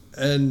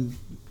 And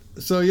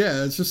so,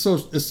 yeah, it's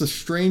the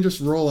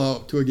strangest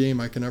rollout to a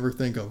game I can ever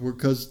think of,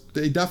 because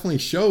they definitely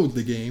showed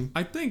the game.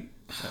 I think...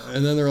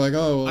 And then they're like,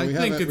 oh, well, I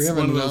think it's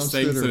one of those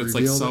things that it's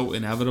like so it.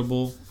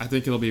 inevitable. I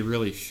think it'll be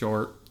really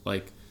short.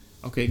 Like,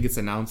 okay, it gets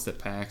announced at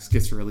PAX,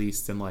 gets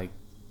released in like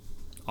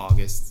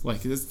August.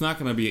 Like, it's not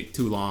going to be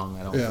too long,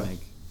 I don't think.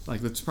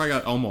 Like, it's probably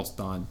got almost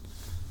done.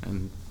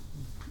 And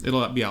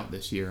it'll be out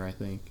this year, I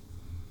think.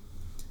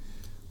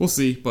 We'll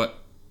see, but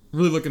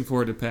really looking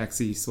forward to PAX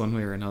East one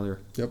way or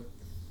another. Yep.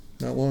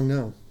 Not long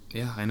now.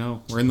 Yeah, I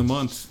know. We're in the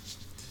month.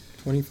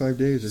 25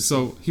 days or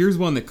so. Here's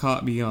one that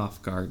caught me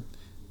off guard.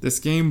 This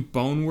game,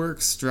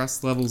 Boneworks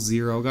Stress Level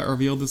 0, got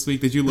revealed this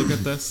week. Did you look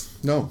at this?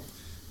 No.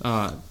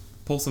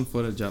 Pull some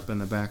footage up in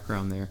the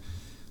background there.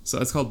 So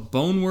it's called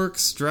Boneworks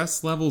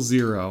Stress Level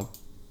 0.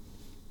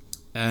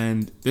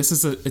 And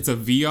it's a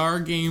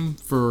VR game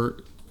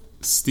for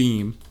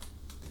Steam.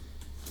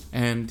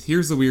 And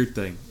here's the weird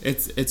thing.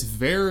 It's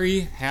very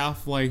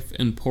Half-Life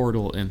and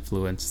Portal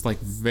influenced. Like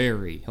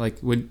very. Like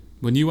when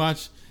you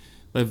watch,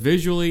 like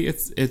visually it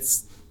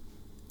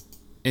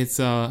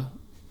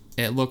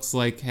looks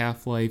like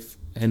Half-Life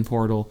and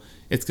Portal.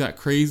 It's got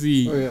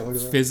crazy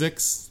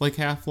physics like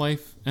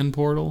Half-Life and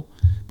Portal.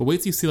 But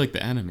wait till you see like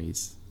the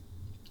enemies.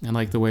 And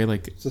like the way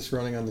like... Is this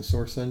running on the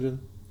Source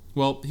engine?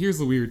 Well, here's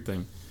the weird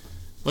thing.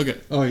 Look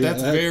at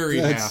that's very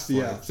Half-Life.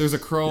 Yeah. There's a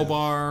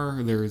crowbar.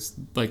 Yeah. There's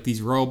like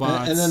these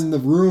robots. And then the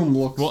room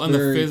looks and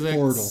very the physics,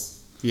 Portal.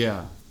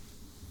 Yeah.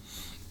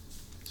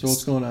 So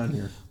what's going on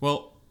here?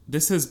 Well,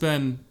 this is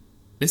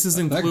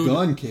included... That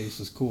gun case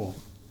is cool.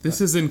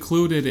 This is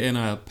included in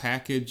a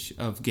package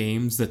of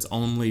games that's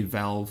only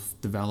Valve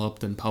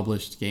developed and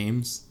published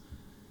games.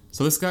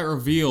 So this got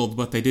revealed,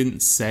 but they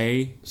didn't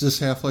say. Is this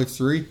Half-Life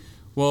 3?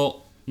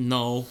 Well,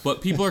 no,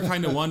 but people are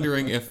kind of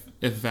wondering if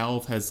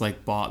Valve has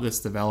like bought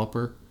this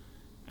developer,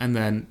 and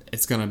then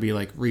it's gonna be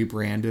like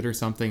rebranded or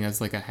something as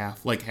like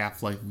Half-Life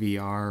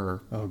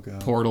VR or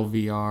Portal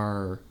VR.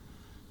 Or,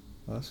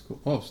 That's cool.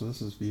 Oh, so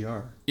this is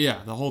VR.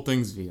 Yeah, the whole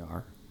thing's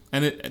VR.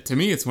 And to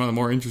me, it's one of the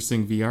more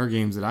interesting VR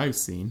games that I've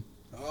seen.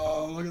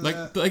 Oh, look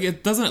at that! Like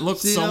it doesn't look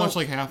so much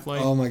like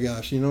Half-Life. Oh my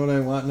gosh! You know what I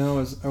want now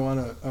is I want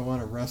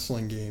a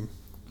wrestling game,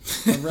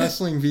 a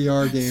wrestling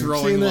VR game.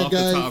 Throwing Seeing that off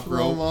guy the top throw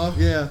rope. him off,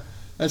 yeah.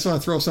 I just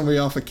want to throw somebody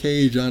off a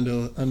cage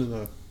onto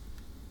the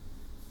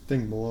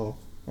thing below.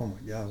 Oh my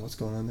god, what's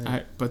going on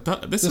there?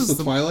 This is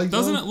the Twilight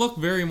Doesn't Zone? it look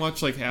very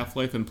much like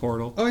Half-Life and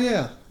Portal? Oh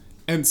yeah.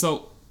 And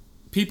so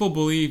people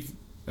believe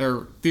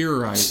or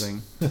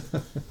theorizing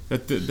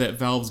that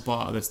Valve's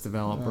bought this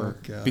developer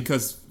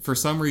because for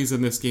some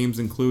reason this game's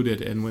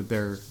included in with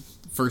their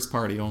first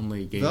party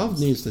only games. Valve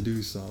needs to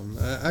do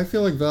something. I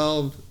feel like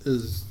Valve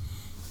is,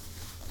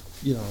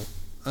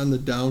 on the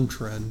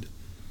downtrend.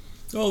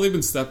 Oh, they've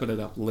been stepping it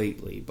up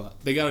lately, but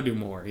they got to do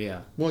more.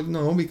 Yeah. Well,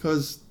 no,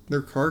 because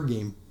their card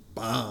game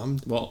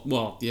bombed.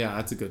 Well, yeah,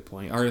 that's a good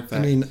point. Artifact. I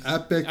mean,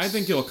 Epic. I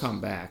think it'll come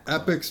back.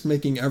 Epic's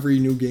making every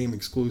new game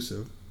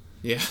exclusive.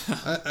 Yeah.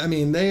 I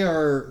mean, they've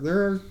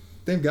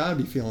got to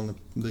be feeling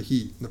the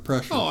heat, the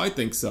pressure. Oh, I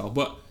think so.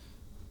 But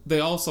they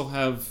also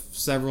have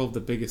several of the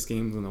biggest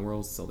games in the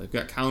world still. They've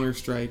got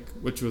Counter-Strike,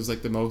 which was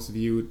like the most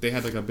viewed. They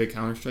had like a big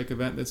Counter-Strike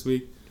event this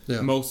week.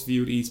 Yeah. Most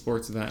viewed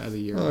esports event of the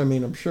year. Well, I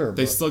mean, I'm sure.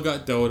 They still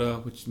got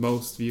Dota, which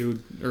most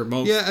viewed or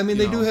most. Yeah, I mean,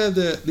 they do have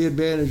the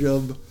advantage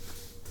of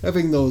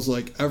having those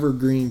like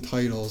evergreen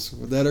titles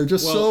that are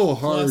just so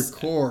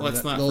hardcore.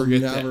 Let's not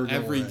forget that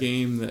every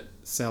game that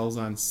sells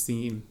on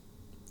Steam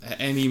at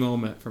any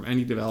moment from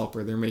any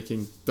developer, they're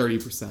making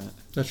 30%.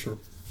 That's true.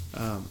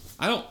 I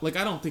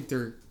don't think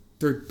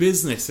their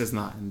business is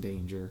not in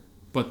danger,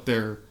 but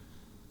they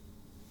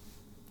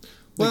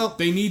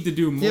need to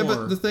do more. Yeah,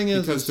 but the thing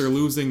is, because they're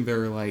losing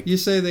their like. You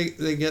say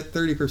they get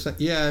 30%.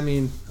 Yeah, I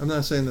mean, I'm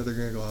not saying that they're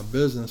going to go out of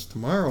business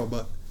tomorrow,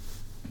 but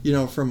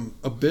from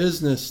a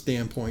business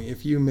standpoint,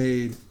 if you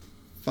made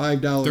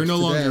 $5, they're no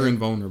today, longer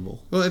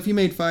invulnerable. Well, if you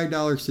made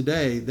 $5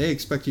 today, they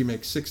expect you to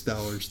make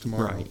 $6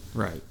 tomorrow.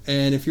 Right.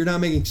 And if you're not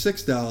making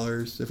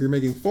 $6, if you're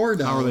making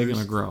 $4, how are they going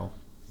to grow?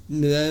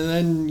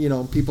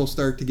 Then people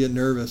start to get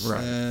nervous,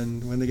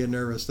 and when they get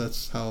nervous,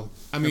 that's how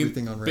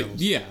everything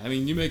unravels.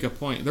 You make a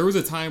point. There was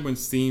a time when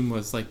Steam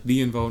was like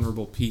the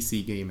invulnerable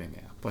PC gaming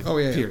app,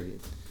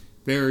 period.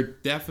 They're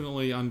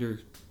definitely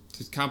under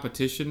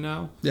competition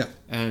now. Yeah,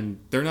 and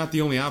they're not the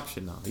only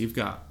option now. You've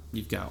got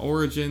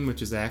Origin,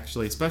 which is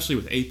actually, especially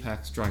with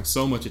Apex drawing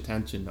so much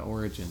attention to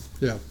Origin.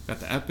 Yeah, you've got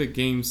the Epic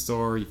Game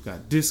Store. You've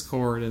got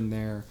Discord in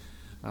there.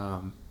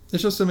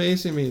 It's just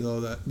amazing to me though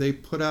that they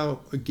put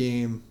out a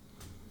game.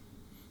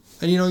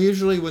 And,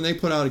 usually when they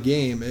put out a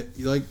game,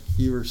 like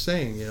you were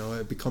saying,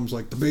 it becomes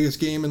like the biggest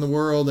game in the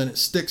world and it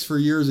sticks for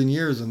years and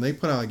years. And they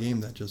put out a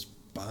game that just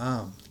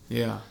bombed.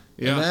 Yeah.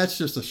 And that's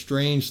just a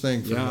strange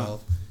thing for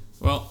Valve.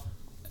 Well,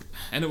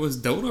 and it was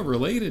Dota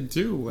related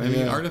too. I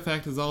mean,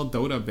 Artifact is all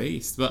Dota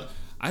based. But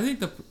I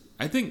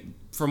think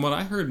from what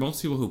I heard,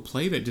 most people who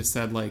played it just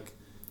said, like,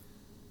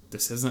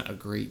 this isn't a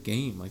great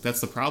game. Like,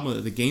 that's the problem.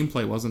 That the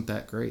gameplay wasn't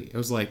that great. It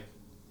was like,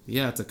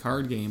 yeah, it's a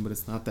card game, but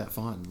it's not that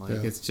fun.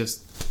 Like, it's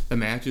just the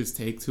matches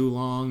take too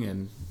long.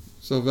 And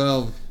so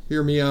Valve,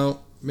 hear me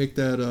out. Make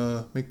that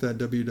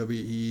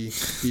WWE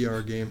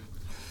VR game,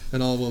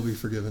 and all will be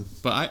forgiven.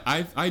 But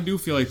I do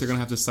feel like they're gonna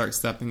have to start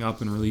stepping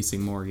up and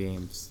releasing more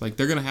games. Like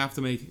they're gonna have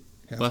to make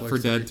Left 4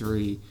 Dead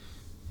 3.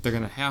 They're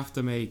gonna have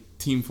to make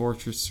Team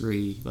Fortress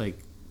 3. Like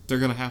they're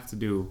gonna have to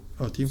do.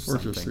 Oh, Team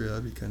Fortress 3,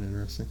 that'd be kind of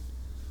interesting.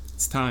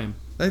 It's time.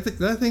 I think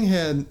that thing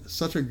had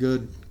such a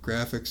good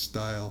graphic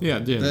style. Yeah,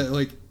 it did.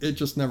 That, it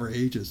just never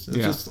ages. It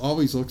just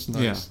always looks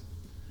nice. Yeah.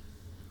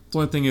 The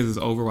one thing is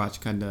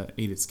Overwatch kind of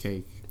ate its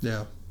cake.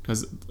 Yeah.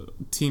 Because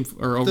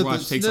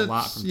Overwatch takes a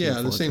lot from Team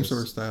Fortress. The same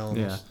sort of style.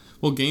 Almost. Yeah.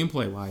 Well,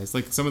 gameplay wise,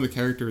 like some of the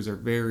characters are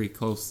very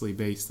closely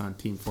based on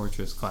Team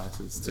Fortress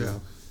classes too. Yeah.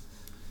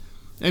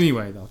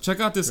 Anyway, though, check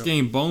out this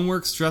game,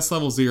 Boneworks Stress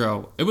Level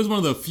 0. It was one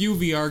of the few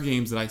VR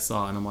games that I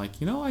saw, and I'm like,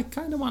 I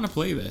kind of want to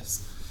play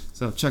this.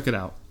 So check it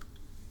out.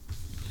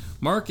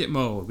 Market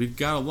mode. We've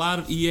got a lot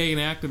of EA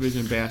and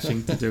Activision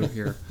bashing to do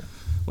here,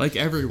 like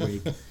every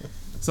week.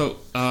 So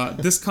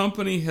this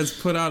company has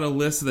put out a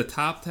list of the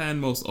top 10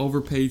 most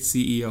overpaid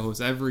CEOs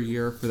every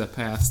year for the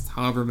past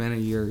however many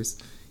years.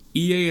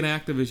 EA and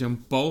Activision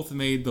both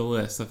made the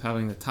list of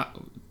having the top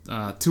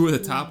two of the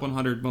top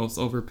 100 most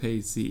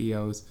overpaid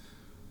CEOs.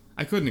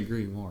 I couldn't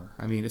agree more.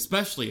 I mean,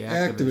 especially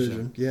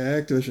Activision.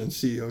 Yeah, Activision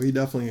CEO. He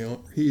definitely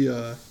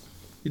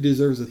he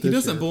deserves it. He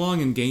doesn't belong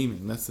in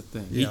gaming. That's the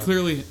thing. Yeah. He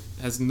clearly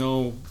has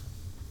no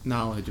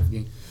knowledge of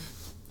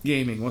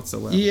gaming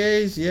whatsoever.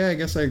 EA's, I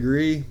guess I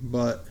agree,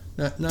 but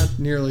not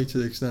nearly to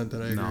the extent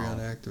that I agree on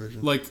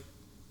Activision. Like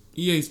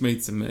EA's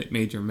made some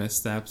major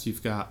missteps.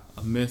 You've got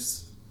a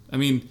miss. I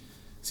mean,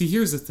 see,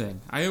 here's the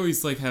thing. I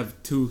always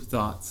have two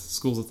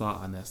schools of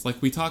thought on this.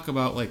 Like we talk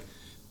about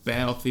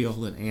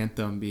Battlefield and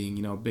Anthem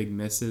being, big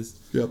misses.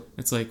 Yep.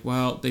 It's like,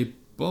 well, they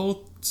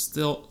both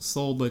still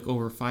sold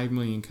over 5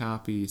 million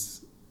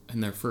copies in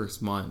their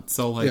first month.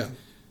 So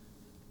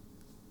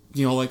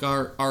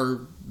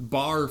our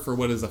bar for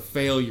what is a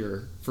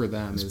failure for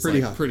them is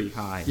pretty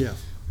high. Yeah.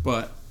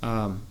 But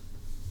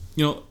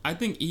I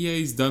think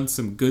EA's done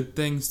some good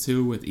things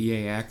too with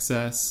EA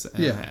Access,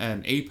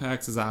 and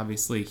Apex is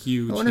obviously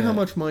huge. I wonder how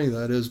much money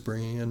that is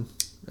bringing in,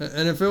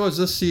 and if it was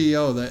this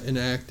CEO that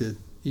enacted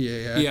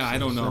EA Access. Yeah, I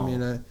don't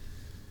know.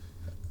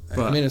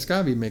 I mean, it's got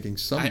to be making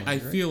some money, I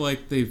right? feel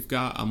like they've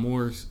got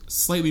a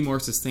slightly more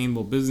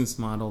sustainable business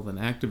model than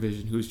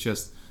Activision, who's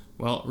just,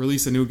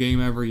 release a new game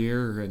every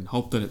year and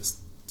hope that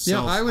it's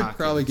sells. I would hotcakes.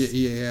 probably get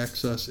EA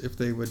Access if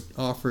they would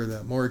offer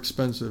that more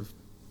expensive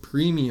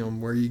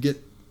premium where you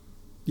get,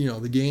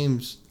 the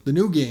games, the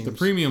new games. The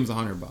premium's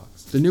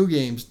 $100. The new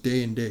games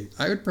day and date.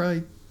 I'd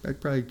probably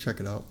check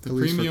it out. The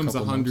premium's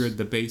 $100.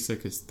 The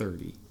basic is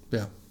 $30.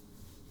 Yeah.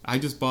 I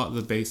just bought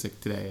the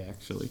basic today,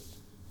 actually.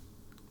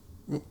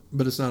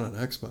 But it's not on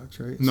Xbox,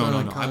 right? No.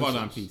 I bought it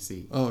on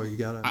PC. Oh, you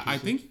got it on PC. I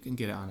think you can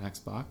get it on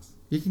Xbox.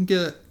 You can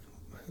get...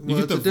 You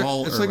get the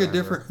Vault It's or like whatever.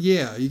 a different...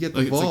 Yeah, you get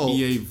the Vault.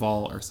 It's like EA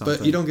Vault or something.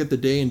 But you don't get the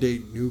day and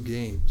date new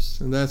games.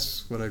 And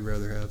that's what I'd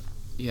rather have.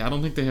 Yeah, I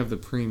don't think they have the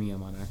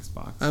premium on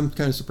Xbox. I'm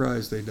kind of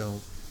surprised they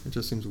don't. It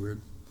just seems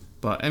weird.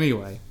 But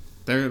anyway,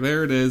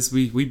 there it is.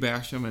 We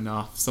bash them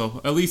enough.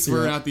 So at least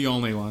we're not the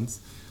only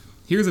ones.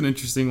 Here's an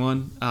interesting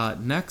one.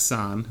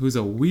 Nexon, who's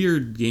a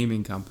weird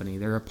gaming company.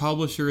 They're a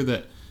publisher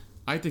that...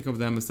 I think of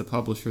them as the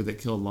publisher that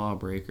killed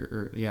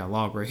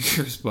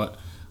Lawbreakers, but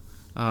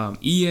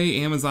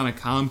EA, Amazon, and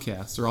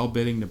Comcast are all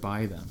bidding to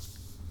buy them.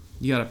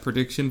 You got a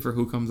prediction for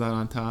who comes out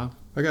on top?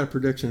 I got a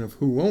prediction of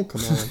who won't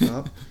come out on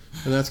top,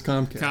 and that's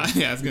Comcast.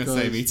 Yeah, I was going to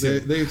say, me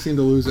too. They seem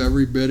to lose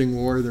every bidding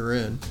war they're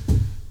in.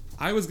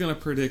 I was going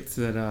to predict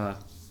that, I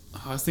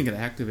was thinking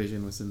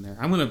Activision was in there.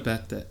 I'm going to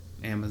bet that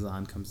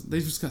Amazon comes.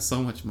 They've just got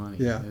so much money.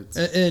 Yeah,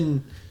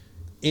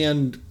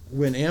 and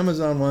when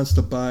Amazon wants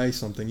to buy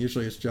something,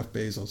 usually it's Jeff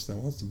Bezos that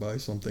wants to buy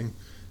something.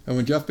 And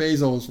when Jeff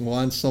Bezos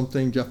wants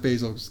something, Jeff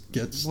Bezos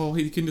gets... Well,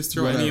 he can just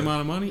throw any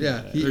amount of money.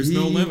 Yeah, there's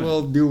no limit. He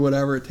will do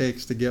whatever it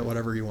takes to get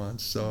whatever he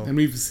wants. So, and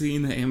we've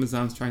seen that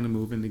Amazon's trying to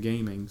move into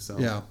gaming. So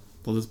yeah,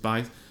 they'll just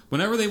buy...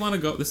 Whenever they want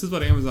to go... This is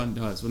what Amazon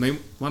does. When they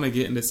want to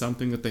get into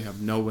something that they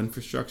have no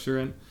infrastructure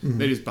in,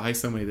 they just buy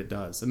somebody that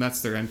does. And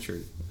that's their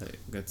entry.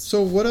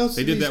 So what else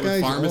They did that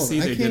with pharmacy.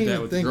 They did that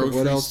with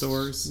grocery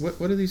stores. What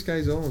do these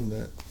guys own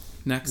that...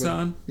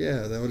 Nexon?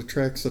 That would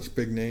attract such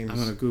big names. I'm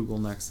going to Google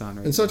Nexon right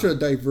now. And such a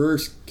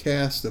diverse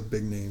cast of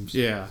big names.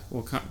 Yeah.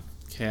 Well,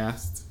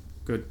 cast.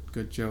 Good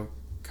joke.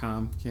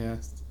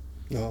 Comcast.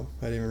 No,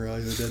 I didn't even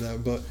realize they did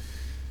that. But,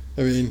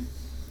 I mean,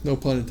 no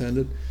pun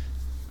intended.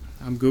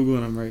 I'm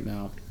Googling them right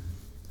now.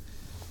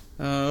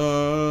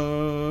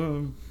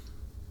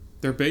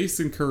 They're based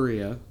in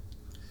Korea.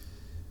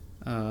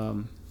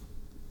 So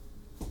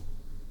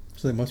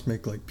they must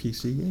make, like,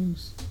 PC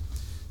games?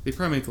 They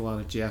probably make a lot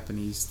of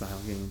Japanese-style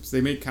games.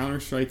 They make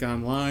Counter-Strike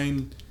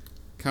Online,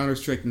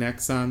 Counter-Strike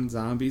Nexon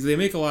Zombies. They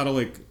make a lot of,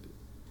 like,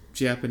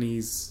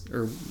 Japanese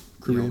or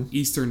Korean,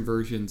 Eastern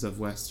versions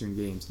of Western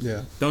games.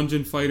 Yeah.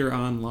 Dungeon Fighter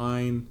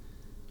Online,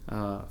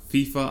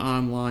 FIFA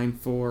Online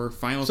 4,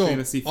 Final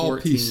Fantasy 14. All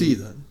PC,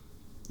 then?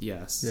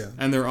 Yes. Yeah.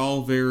 And they're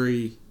all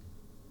very...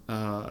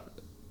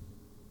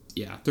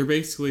 they're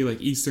basically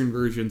like Eastern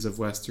versions of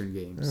Western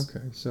games.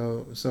 Okay,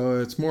 so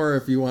it's more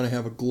if you want to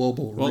have a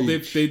global reach. Well,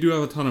 they do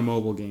have a ton of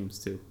mobile games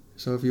too.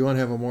 So if you want to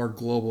have a more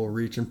global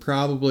reach, and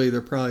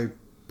they're probably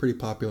pretty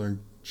popular in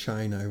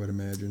China, I would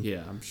imagine.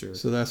 Yeah, I'm sure.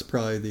 So that's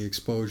probably the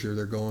exposure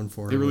they're going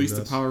for. They released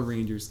the Power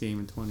Rangers game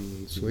in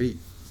 2018. Sweet.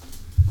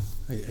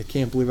 I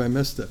can't believe I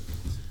missed it.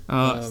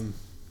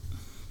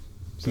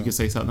 You could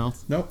say something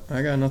else? Nope,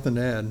 I got nothing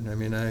to add. I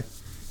mean, I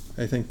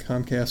think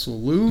Comcast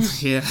will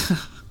lose. Yeah.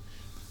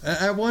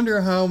 I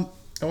wonder how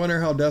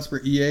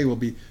desperate EA will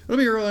be. It'll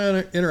be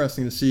really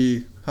interesting to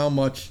see how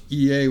much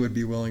EA would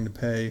be willing to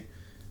pay,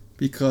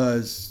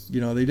 because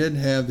they did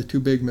have the two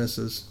big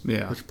misses,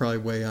 which probably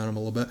weigh on them a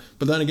little bit.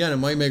 But then again, it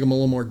might make them a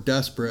little more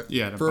desperate.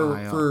 Yeah,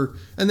 to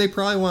and they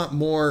probably want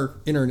more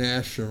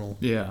international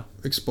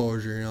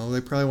exposure.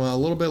 They probably want a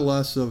little bit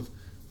less of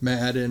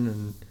Madden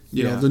and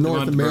the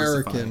North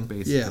American,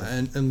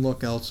 and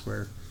look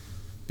elsewhere,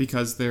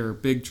 because their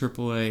big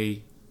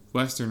AAA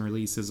Western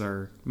releases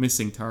are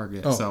missing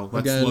target, so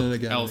let's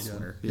look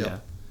elsewhere. Yep. Yeah.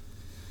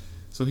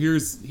 So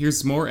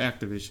here's more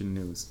Activision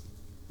news.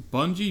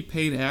 Bungie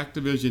paid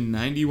Activision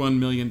 $91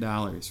 million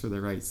for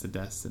the rights to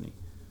Destiny,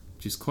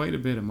 which is quite a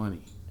bit of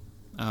money.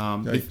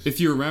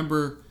 If you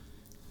remember,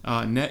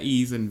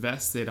 NetEase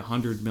invested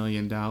 $100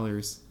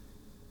 million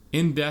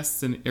in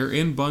Destiny or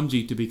in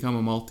Bungie to become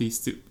a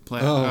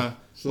multi-platform,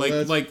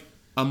 like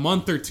a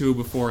month or two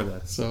before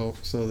this. So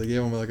they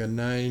gave him like a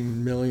 $9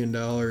 million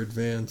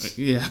advance.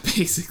 Yeah,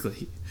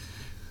 basically.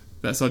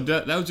 That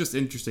was just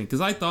interesting,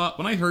 because I thought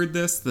when I heard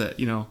this that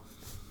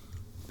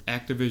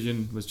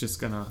Activision was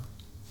just gonna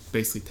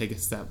basically take a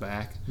step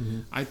back. Mm-hmm.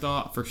 I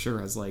thought for sure,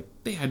 I was like,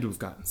 they had to have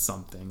gotten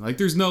something. Like,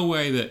 there's no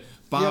way that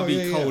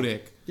Bobby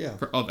Kotick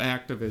of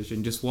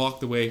Activision just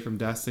walked away from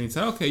Destiny and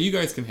said, okay, you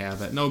guys can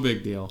have it, no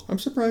big deal. I'm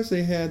surprised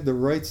they had the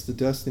rights to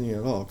Destiny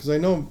at all, because I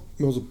know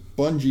it was a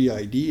Bungie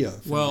idea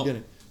from the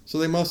beginning. So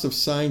they must have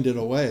signed it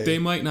away. They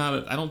might not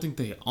have, I don't think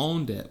they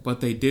owned it,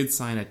 but they did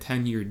sign a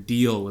 10-year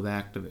deal with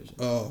Activision.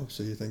 Oh,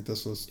 so you think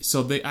this was...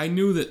 So I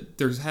knew that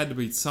there's had to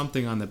be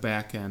something on the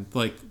back end.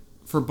 Like,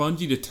 for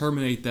Bungie to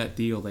terminate that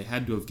deal, they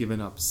had to have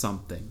given up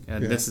something.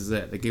 And this is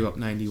it. They gave up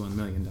 $91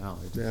 million.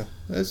 Yeah,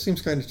 that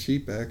seems kind of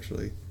cheap,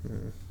 actually.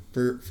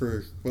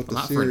 For what the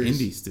not series... for an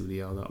indie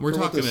studio, though. We're for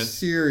talking what the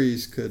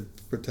series could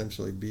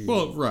potentially be.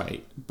 Well,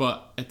 right.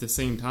 But at the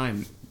same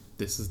time,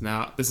 this is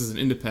an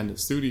independent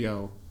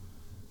studio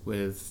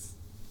with,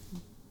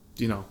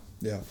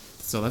 Yeah.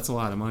 So that's a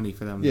lot of money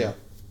for them. Yeah.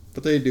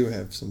 But they do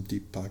have some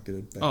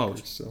deep-pocketed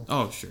backers.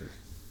 Oh, sure.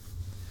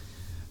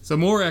 So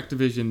more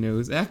Activision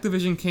news.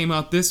 Activision came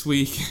out this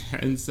week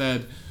and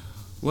said,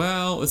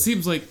 well, it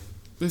seems like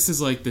this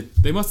is like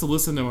they must have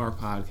listened to our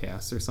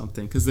podcast or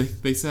something, because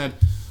they said,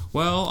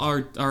 well,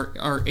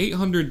 our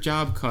 800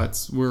 job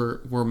cuts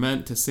were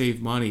meant to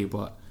save money,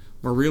 but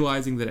we're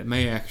realizing that it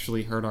may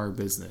actually hurt our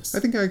business.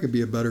 I think I could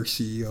be a better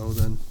CEO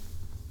than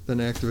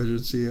Activision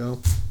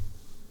CEO.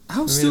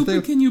 How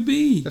stupid can you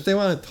be? If they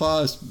want to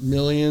toss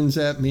millions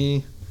at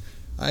me,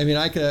 I mean,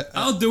 I could...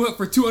 I'll do it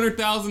for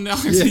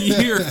 $200,000 a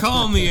year.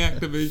 Call me,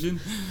 Activision.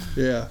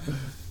 Yeah.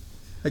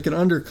 I can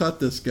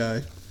undercut this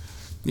guy.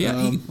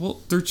 Yeah,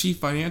 their chief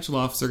financial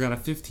officer got a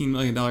 $15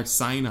 million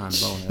sign-on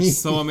bonus.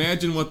 So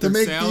imagine what their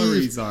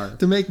salaries are.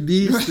 To make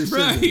these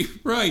decisions.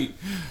 Right.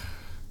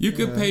 You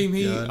could pay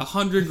me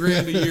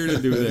 $100,000 a year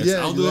to do this.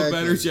 I'll do a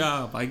better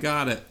job. I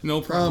got it. No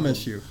problem.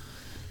 Promise you.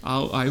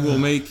 I will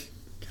make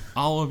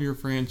all of your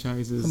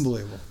franchises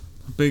unbelievable,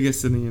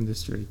 biggest in the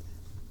industry.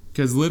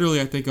 Because literally,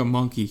 I think a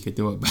monkey could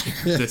do it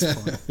better at this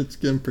point. It's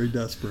getting pretty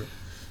desperate.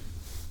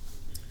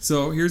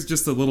 So here's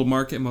just a little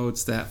market mode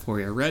stat for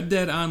you. Red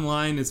Dead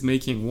Online is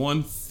making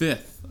 1/5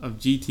 of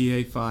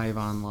GTA 5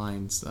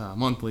 Online's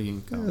monthly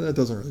income. Yeah, that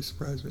doesn't really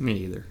surprise me. Me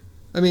either.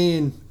 I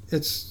mean,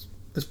 it's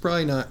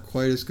probably not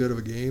quite as good of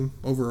a game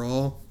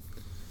overall.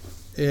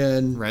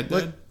 And Red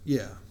Dead?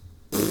 Yeah.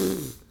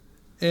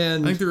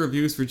 And I think the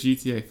reviews for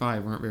GTA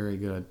 5 weren't very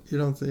good. You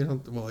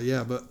don't. Well,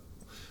 yeah, but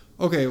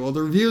okay. Well,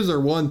 the reviews are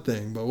one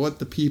thing, but what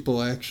the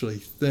people actually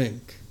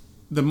think.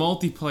 The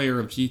multiplayer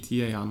of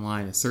GTA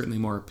Online is certainly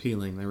more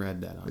appealing than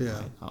Red Dead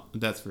Online. Yeah,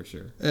 that's for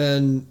sure.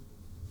 And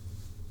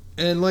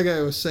like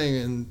I was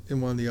saying in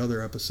one of the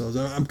other episodes,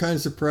 I'm kind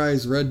of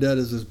surprised Red Dead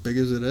is as big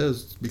as it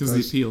is because the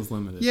appeal is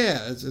limited.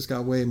 Yeah, it's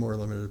got way more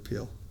limited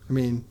appeal. I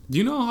mean, do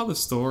you know how the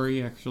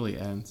story actually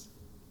ends?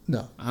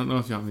 No. I don't know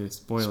if you want me to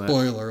spoil it.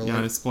 Spoiler alert. You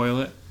want me to spoil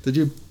it? Did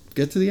you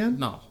get to the end?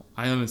 No.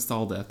 I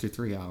uninstalled it after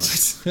 3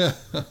 hours.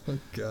 Oh,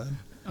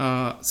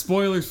 God.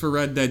 Spoilers for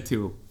Red Dead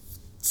 2.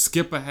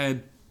 Skip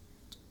ahead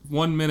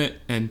 1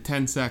 minute and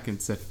 10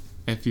 seconds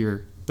if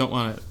you don't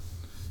want it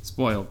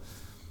spoiled.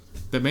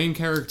 The main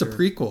character... It's a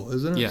prequel,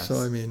 isn't it? Yes.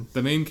 So, I mean...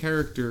 The main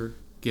character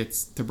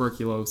gets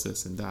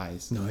tuberculosis and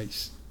dies.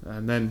 Nice.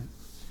 And then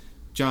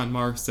John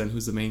Marston,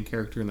 who's the main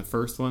character in the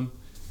first one,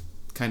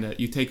 kind of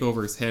you take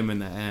over as him in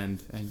the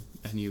end, and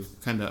you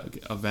kind of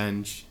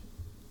avenge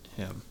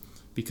him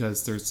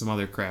because there's some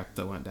other crap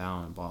that went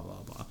down and blah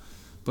blah blah.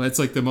 But it's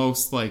like the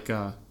most like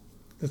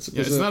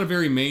it's not a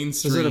very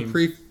mainstream.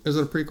 Is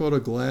it a prequel to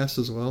Glass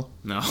as well?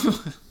 No,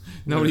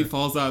 nobody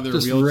falls out of their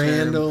just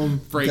wheelchair, random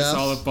breaks deaths,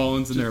 all the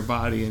bones in their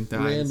body and dies.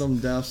 Random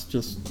deaths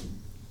just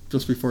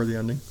before the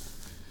ending.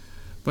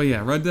 But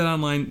yeah, Red Dead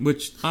Online,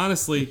 which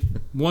honestly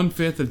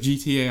 1/5 of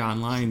GTA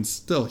Online's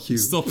still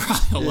huge, still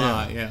probably a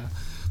lot. Yeah.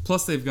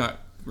 Plus, they've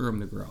got room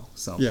to grow.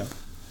 So yeah.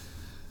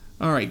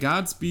 All right,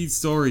 Godspeed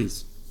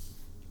Stories.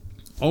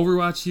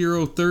 Overwatch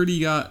Hero 30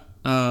 got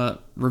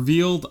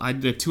revealed. I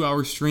did a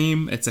 2-hour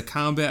stream. It's a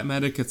combat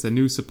medic. It's a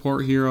new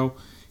support hero.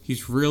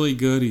 He's really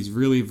good. He's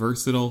really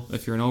versatile.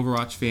 If you're an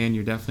Overwatch fan,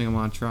 you're definitely going to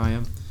want to try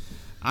him.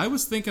 I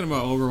was thinking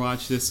about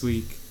Overwatch this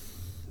week.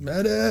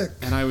 Medic.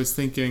 And I was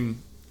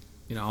thinking,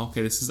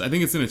 okay, I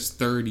think it's in its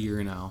 3rd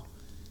year now.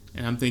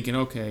 And I'm thinking,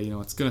 okay,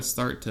 it's going to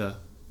start to,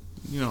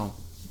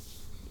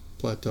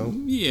 plateau.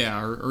 Yeah,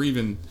 or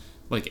even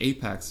like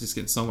Apex just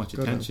getting so much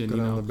attention. Go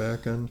down the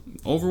back end.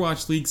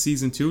 Overwatch League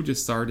Season 2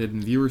 just started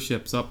and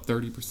viewership's up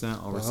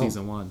 30% over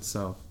Season 1.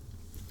 So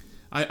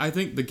I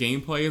think the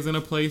gameplay is in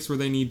a place where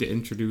they need to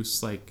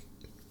introduce I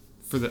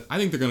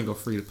think they're going to go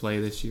free to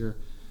play this year.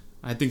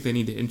 I think they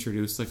need to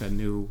introduce like a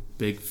new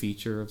big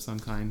feature of some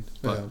kind.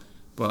 But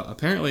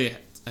apparently,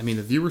 I mean,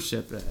 the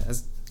viewership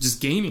is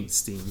just gaining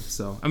steam.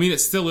 So I mean,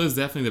 it still is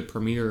definitely the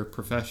premier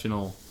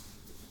professional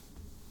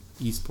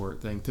esport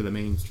thing to the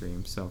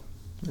mainstream. So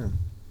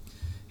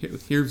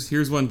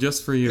here's one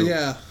just for you.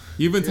 Yeah,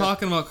 you've been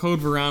talking about Code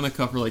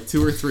Veronica for like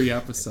 2 or 3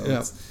 episodes.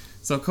 Yeah.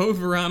 So Code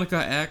Veronica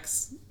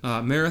X,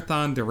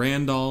 Marathon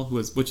Durandal,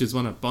 which is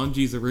one of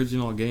Bungie's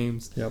original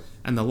games,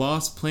 and the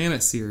Lost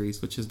Planet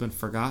series, which has been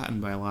forgotten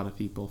by a lot of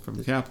people from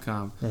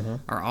Capcom,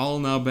 are all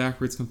now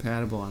backwards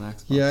compatible on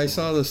Xbox. Yeah, I One.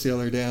 saw this the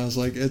other day. I was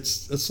like,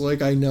 it's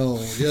like I know.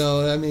 You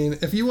know, I mean,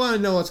 if you want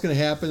to know what's going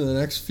to happen in the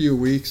next few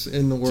weeks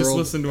in the world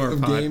listen to our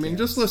of gaming, podcast.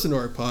 just listen to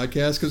our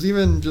podcast, because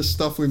even just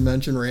stuff we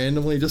mention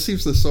randomly just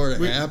seems to sort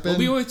of happen.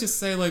 We always just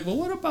say, like, well,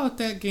 what about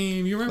that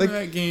game? You remember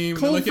that game?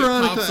 Code And, like, it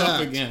Veronica pops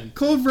up X. again.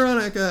 Code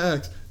Veronica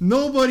X.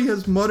 Nobody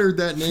has muttered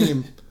that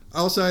name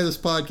outside of this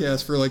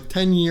podcast for like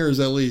 10 years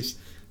at least.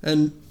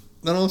 And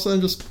then all of a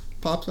sudden just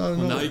pops out of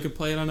Well, nowhere. now you can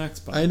play it on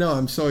Xbox. I know,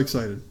 I'm so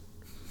excited.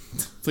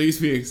 Please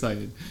be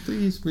excited.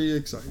 Please be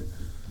excited.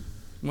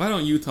 Why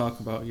don't you talk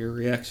about your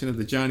reaction to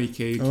the Johnny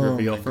Cage Oh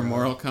reveal my for God.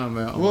 Mortal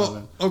Kombat 11?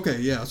 Well, okay,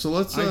 yeah, so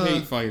let's I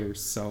hate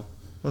fighters, so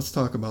let's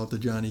talk about the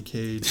Johnny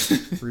Cage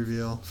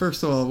reveal.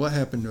 First of all, what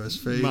happened to his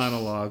face?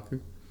 monologue.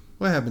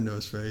 What happened to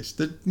his face?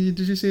 Did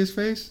you see his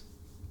face?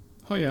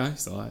 Oh yeah, I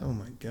saw it. Oh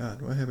my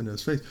God, what happened to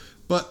his face?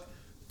 But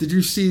did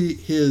you see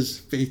his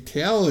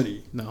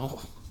fatality?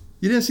 No.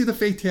 You didn't see the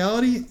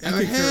fatality? I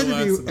could care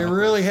less It about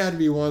really had to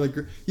be one of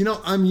the. You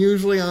know, I'm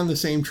usually on the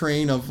same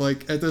train of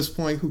like at this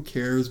point, who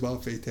cares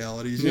about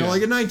fatalities? You know, Yeah.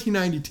 like in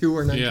 1992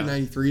 or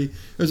 1993, it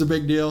was a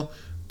big deal.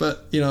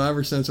 But you know,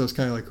 ever since I was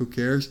kind of like, who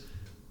cares?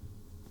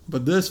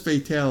 But this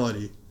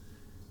fatality,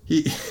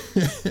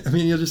 I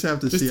mean, you'll just have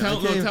to Just see.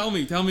 tell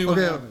me what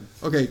Okay, happened.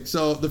 okay.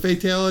 So the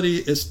fatality,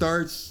 it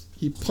starts.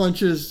 He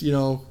punches, you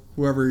know,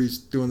 whoever he's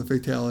doing the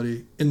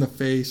fatality in the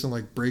face and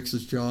like breaks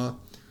his jaw,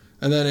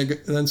 and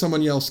then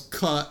someone yells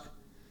 "cut,"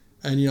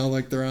 and you know,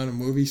 like they're on a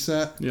movie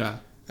set, Yeah.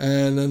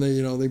 and then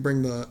they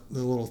bring the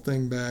little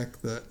thing back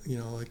that you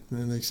know, like, and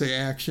then they say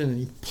action, and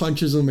he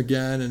punches him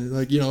again, and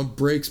like, you know,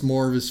 breaks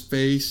more of his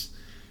face,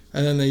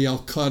 and then they yell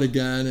 "cut"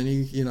 again, and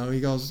he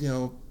goes, you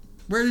know,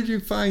 where did you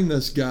find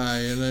this guy?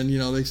 And then, you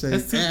know, they say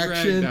That's too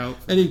action, dragged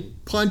out for and me. he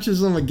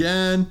punches him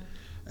again,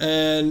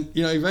 and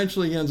you know,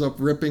 eventually he ends up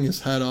ripping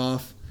his head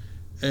off,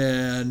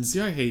 and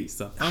See, I hate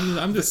stuff.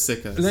 I'm just sick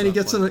of it. and then he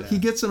gets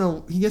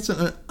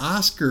an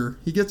Oscar,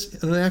 he gets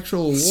an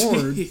actual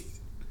award,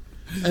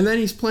 and then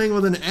he's playing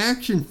with an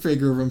action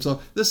figure of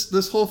himself.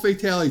 This whole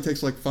fatality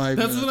takes like 5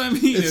 That's minutes. what I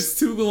mean. It's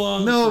too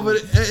long. No, for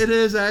but me. it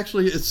is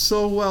actually, it's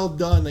so well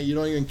done that you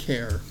don't even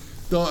care.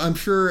 Though I'm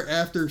sure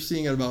after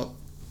seeing it about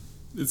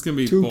it's gonna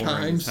be 2 boring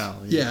times, as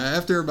hell. yeah,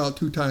 after about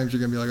 2 times, you're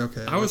gonna be like,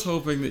 okay. I was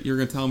hoping that you're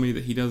gonna tell me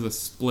that he does a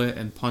split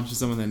and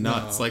punches him in the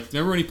nuts. No. Like,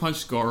 remember when he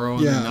punched Goro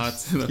in the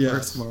nuts in the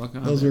first Mortal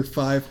Kombat? Those were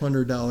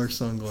 $500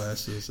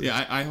 sunglasses.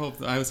 Yeah,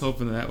 I was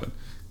hoping that would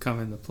come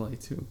into play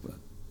too. But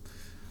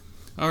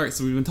all right,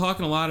 so we've been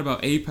talking a lot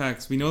about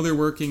Apex. We know they're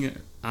working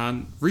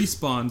on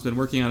Respawn's been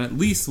working on at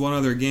least one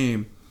other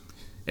game.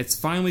 It's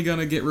finally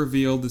gonna get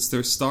revealed. It's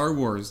their Star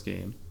Wars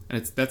game,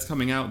 and that's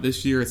coming out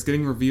this year. It's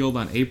getting revealed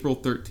on April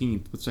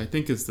 13th, which I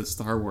think is the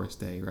Star Wars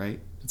Day, right?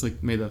 It's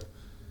like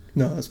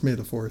No, that's May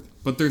the 4th.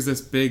 But there's this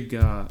big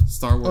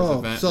Star Wars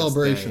event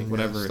celebration, this day,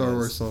 whatever yeah, it Star is.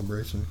 Wars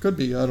celebration. Could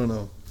be, I don't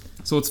know.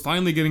 So it's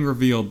finally getting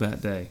revealed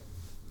that day.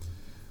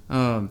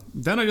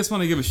 Then I just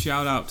want to give a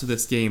shout out to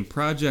this game,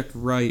 Project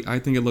Right. I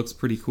think it looks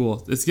pretty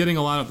cool. It's getting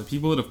a lot of the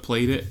people that have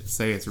played it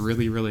say it's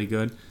really, really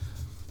good.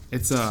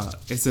 It's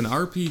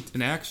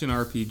an action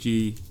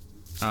RPG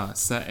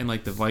set in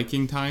like the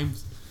Viking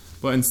times,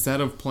 but instead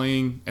of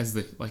playing as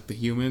the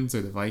humans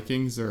or the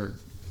Vikings or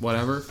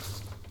whatever,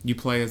 you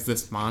play as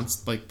this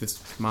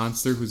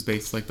monster who's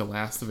basically like the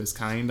last of his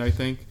kind, I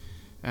think.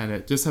 And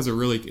it just has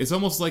it's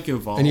almost like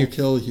Evolve. And you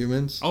kill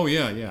humans? Oh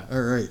yeah.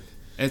 All right.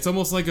 It's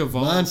almost like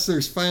Evolve.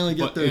 Monsters finally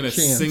get but their in a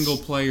chance. single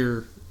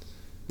player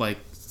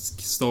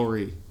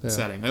story Yeah.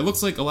 setting. It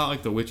looks like a lot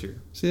like The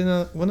Witcher. See,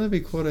 wouldn't it be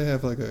cool to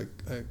have like a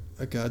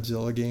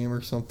Godzilla game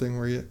or something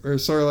or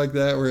sort of like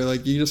that, where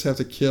like you just have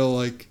to kill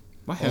like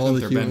Why all haven't the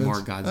there humans? been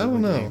more Godzilla I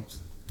don't know. games?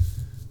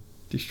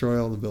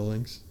 Destroy all the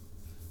buildings.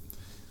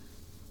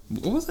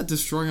 What was that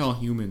Destroy All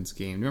Humans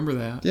game? Remember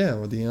that? Yeah,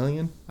 with the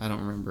alien, I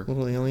don't remember.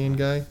 little alien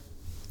guy.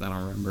 I don't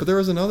remember. But there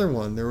was another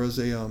one. There was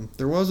a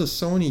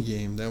Sony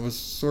game that was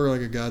sort of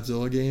like a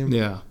Godzilla game.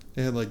 Yeah.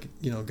 It had like,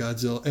 you know,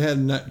 Godzilla. It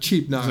had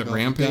cheap Was knockoff it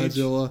Rampage?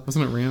 Godzilla.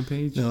 Wasn't it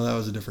Rampage? No, that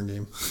was a different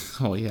game.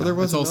 Oh yeah. But there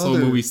was it's also a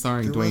movie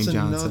starring Dwayne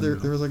Johnson.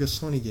 There was like a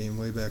Sony game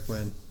way back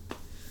when.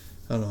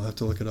 I don't know. I have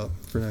to look it up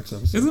for next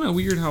episode. Isn't it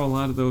weird how a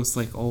lot of those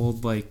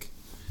old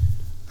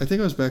I think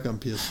it was back on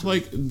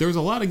PS2. there's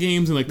a lot of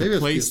games in the Maybe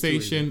it was PS2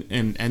 PlayStation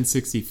and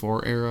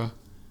N64 era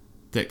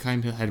that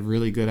kind of had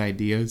really good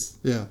ideas.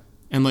 Yeah.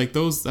 And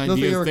those Nothing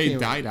ideas, ever they came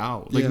died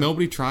out. Yeah.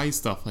 Nobody tries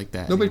stuff like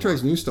that. Nobody anymore.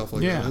 tries new stuff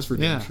like Yeah, that. That's for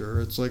yeah. damn sure.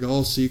 It's like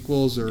all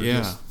sequels or Yeah.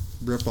 just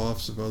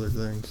rip-offs of other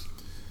things.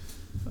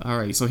 All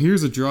right, so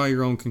here's a draw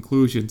your own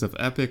conclusions of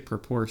epic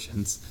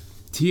proportions.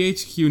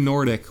 THQ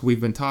Nordic, we've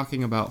been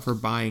talking about for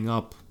buying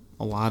up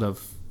a lot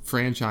of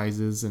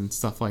franchises and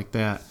stuff like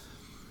that.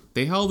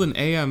 They held an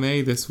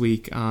AMA this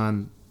week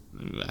on,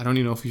 I don't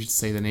even know if you should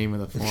say the name of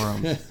the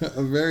forum.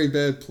 A very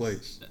bad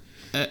place.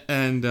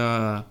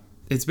 And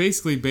it's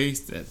basically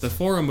the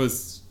forum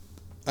was,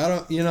 I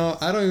don't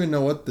even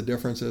know what the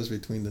difference is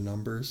between the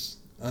numbers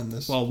on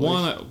this. well,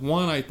 place.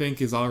 one I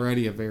think is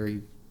already a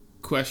very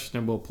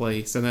questionable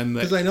place, and then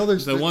Because I know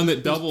there's the one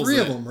that doubles 3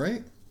 it of them,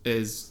 right?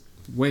 is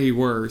way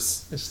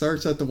worse. It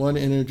starts at the one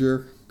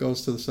integer,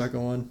 goes to the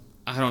second one.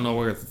 I don't know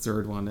where the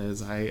third one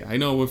is. I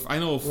know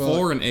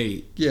 4 and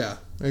 8. Yeah,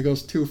 it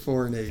goes 2,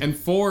 4, and 8. And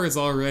 4 is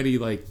already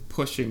like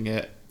pushing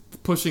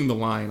the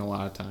line a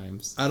lot of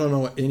times. I don't know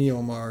what any of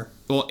them are.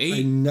 Well, I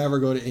 8, never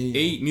go to any of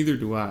them. 8, neither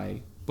do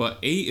I. But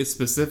 8 is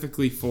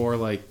specifically for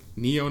like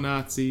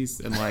neo-Nazis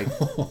and like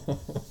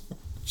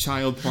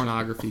child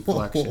pornography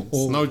collections.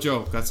 No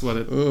joke. That's what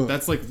it. Ugh.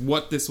 That's like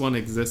what this one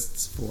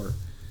exists for.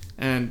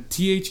 And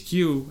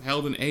THQ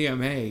held an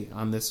AMA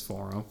on this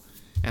forum,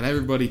 and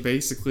everybody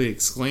basically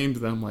exclaimed to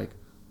them like,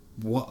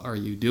 "What are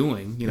you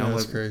doing?" You know,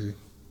 that's like, crazy.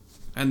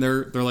 And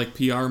their like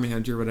PR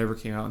manager or whatever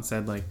came out and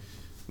said like,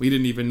 "We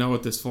didn't even know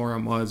what this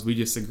forum was. We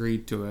just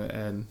agreed to it."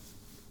 And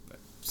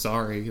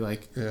sorry,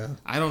 like, Yeah,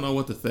 I don't know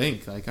what to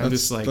think. Like, I'm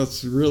just like,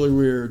 that's really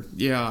weird.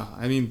 yeah.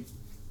 I mean,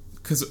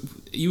 because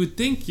you would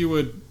think you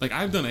would like.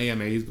 I've done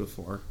AMAs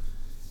before,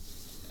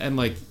 and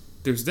like,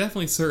 there's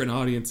definitely certain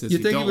audiences You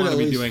you think don't you would want to at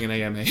be least doing an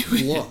AMA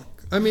with. Look,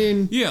 I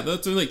mean, Yeah,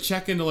 that's to like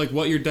check into like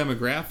what your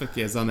demographic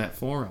is on that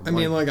forum. I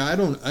mean, like I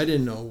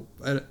didn't know.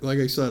 Like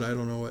I said, I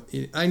don't know what.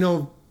 I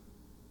know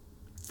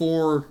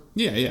 4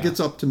 yeah. gets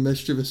up to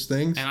mischievous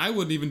things. And I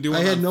wouldn't even do. I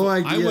One had on no I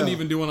idea. wouldn't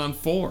even do one on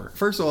 4.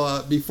 First of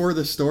all, before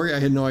this story, I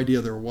had no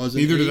idea there was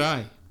an Neither 8. did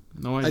I.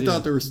 No idea. I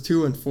thought there was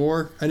 2 and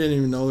 4. I didn't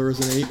even know there was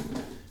an 8.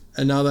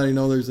 And now that I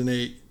know there's an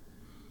 8,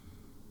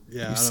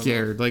 yeah, I'm I don't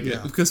scared. know. Like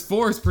Yeah. because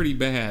 4 is pretty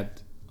bad.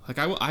 Like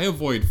I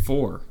avoid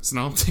 4, so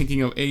now I'm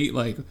thinking of 8.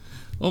 Like,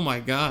 oh my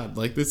god,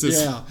 like this is.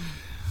 Yeah,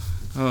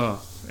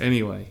 Oh,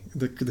 anyway,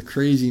 the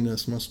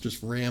craziness must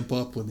just ramp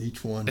up with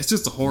each one. it's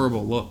just a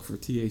horrible look for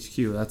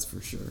THQ. That's for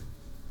sure.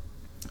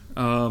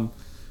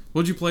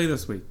 What'd you play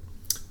this week?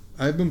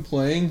 I've been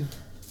playing.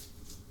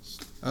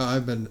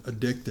 I've been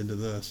addicted to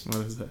this. What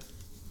is it?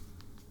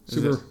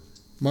 Super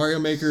Mario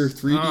Maker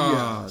 3DS.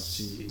 Oh,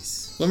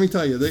 jeez. Let me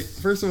tell you,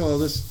 first of all,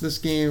 this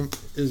game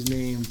is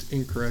named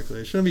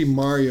incorrectly. It shouldn't be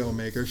Mario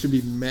Maker. It should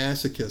be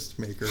Masochist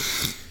Maker,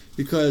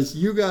 because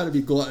you got to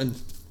be glutton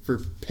for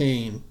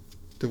pain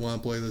to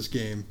want to play this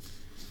game.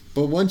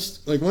 But once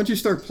you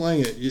start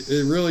playing it,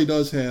 it really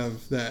does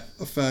have that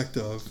effect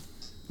of,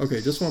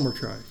 okay, just one more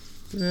try.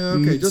 Yeah,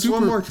 okay, just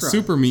one more try.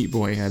 Super Meat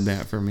Boy had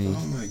that for me.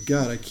 Oh my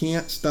god, I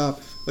can't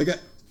stop. Like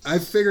I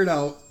figured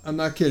out. I'm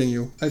not kidding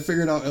you. I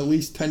figured out at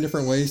least 10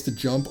 different ways to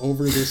jump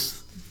over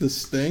this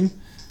thing,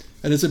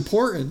 and it's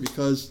important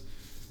because,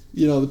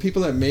 you know, the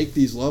people that make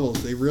these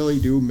levels, they really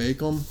do make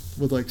them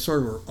with like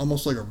sort of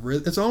almost like a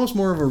rhythm. It's almost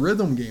more of a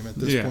rhythm game at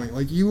this point.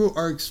 Like you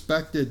are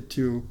expected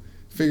to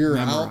figure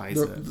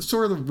Memorize out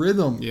sort of the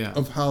rhythm Yeah.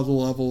 of how the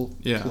level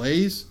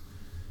plays.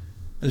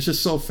 And it's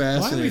just so Well, I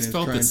fascinating. always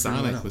felt trying that to figure it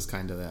Sonic out. was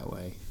kind of that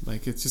way.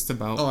 Like it's just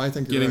about Oh, I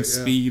think you're getting right,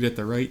 yeah. speed at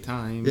the right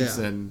times Yeah.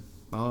 and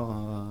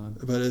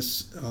But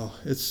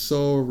it's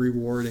so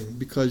rewarding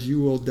because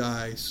you will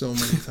die so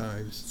many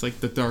times. it's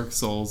like the Dark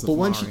Souls of But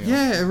once Mario.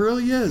 it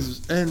really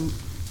is, and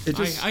it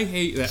just I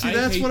hate that. See, I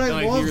that's hate what I that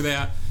I love. hear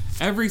that.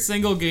 Every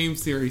single game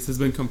series has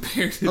been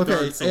compared to okay.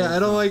 Dark Souls. Yeah, I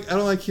don't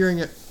like hearing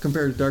it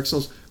compared to Dark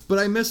Souls, but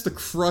I miss the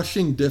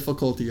crushing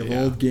difficulty of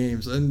old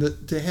games,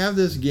 and to have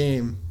this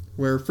game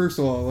where, first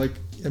of all, like,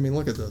 I mean,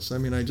 look at this. I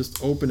mean, I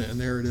just open it and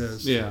there it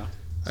is. Yeah.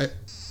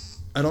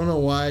 I don't know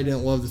why I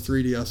didn't love the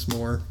 3DS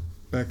more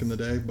back in the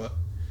day, but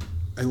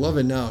I love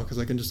it now because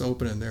I can just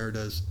open it and there it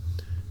is.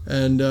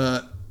 And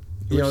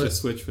you know, the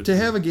Switch would to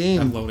have a game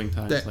have loading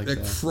times that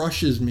like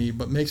crushes me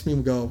but makes me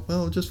go,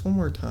 well, just one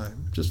more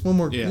time, just one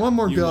more you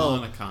go.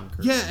 want to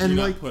conquer. Yeah, and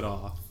You're like not put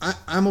off.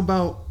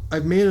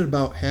 I've made it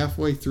about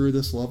halfway through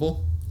this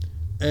level,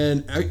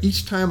 and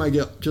each time I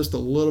get just a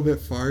little bit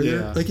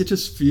farther, like it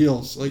just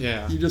feels like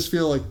you just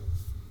feel like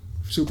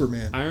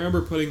Superman. I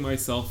remember putting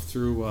myself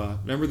through.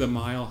 Remember the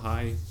Mile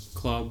High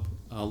Club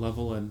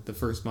level in the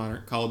first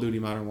Call of Duty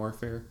Modern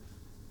Warfare?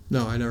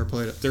 No, I never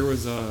played it. There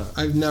was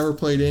I've never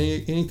played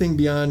anything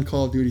beyond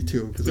Call of Duty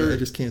 2 because I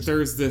just can't.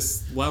 There's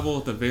this level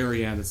at the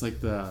very end. It's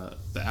like the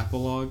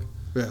epilogue.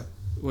 Yeah.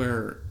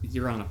 Where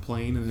you're on a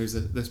plane and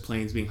this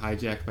plane's being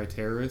hijacked by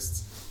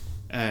terrorists,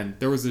 and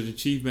there was an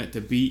achievement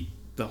to beat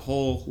the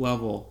whole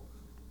level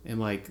in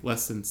like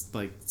less than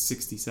like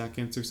 60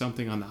 seconds or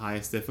something on the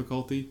highest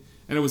difficulty.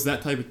 And it was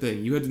that type of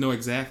thing. You had to know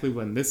exactly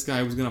when this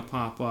guy was gonna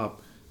pop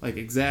up, like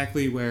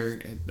exactly where,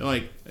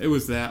 like it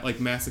was that like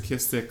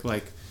masochistic,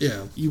 like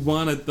you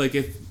wanted, like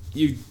if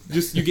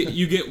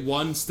you get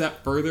one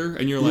step further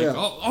and you're like,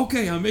 oh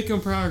okay, I'm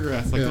making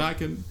progress, like I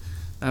can.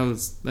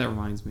 That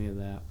reminds me of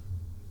that.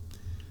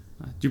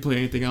 Did you play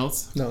anything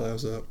else? No, that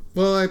was it.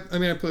 Well, I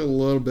mean I played a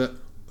little bit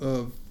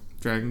of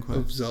Dragon Quest,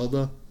 of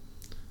Zelda,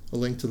 A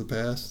Link to the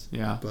Past.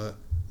 Yeah, but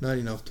not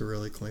enough to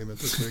really claim it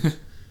this week.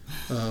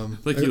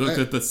 Like you looked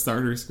at the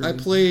starter screen.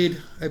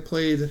 I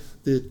played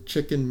the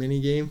chicken mini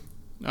game.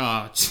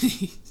 Oh,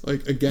 jeez.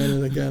 Like again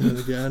and again and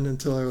again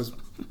until I was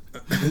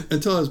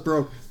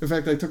broke. In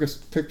fact, I took a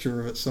picture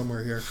of it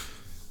somewhere here.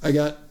 I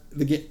got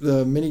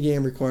the mini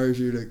game requires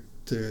you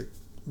to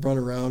run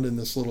around in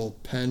this little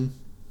pen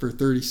for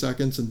 30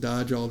 seconds and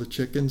dodge all the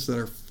chickens that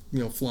are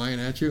flying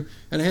at you,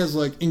 and it has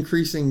like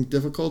increasing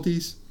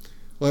difficulties.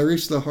 Well, I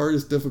reached the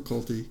hardest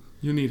difficulty.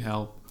 You need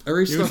help. I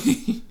reached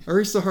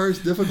the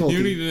hardest difficulty.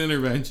 You need an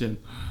intervention.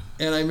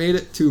 And I made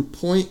it to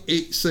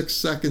 0.86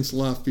 seconds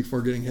left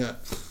before getting hit.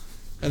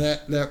 And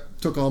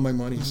that took all my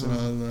money, so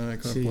then I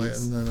couldn't play it.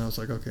 And then I was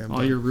like, okay, I'm all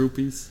done. Your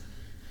rupees?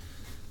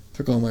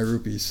 Took all my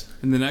rupees.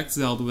 And the next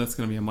Zelda, that's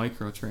going to be a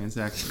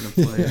microtransaction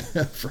to play.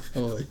 Yeah,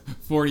 probably.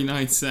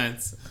 49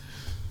 cents.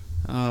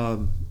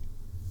 All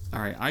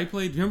right, I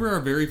played... Remember our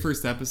very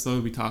first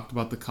episode, we talked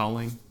about The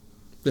Culling?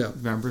 Yeah.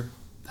 Remember?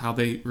 How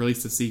they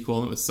released a sequel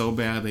and it was so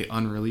bad they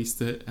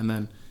unreleased it and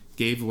then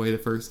gave away the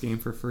first game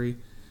for free.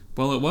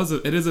 Well,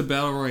 it is a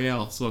battle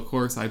royale, so of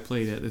course I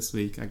played it this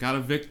week. I got a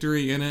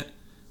victory in it.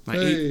 My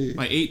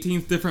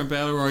 18th different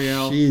battle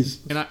royale. Jeez.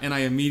 And I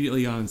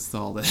immediately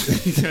uninstalled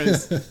it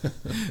because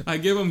I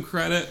give them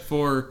credit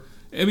for.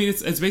 I mean,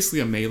 it's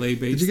basically a melee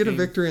based. Did you get game. A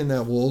victory in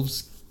that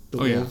Wolves?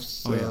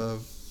 Wolves. Yeah.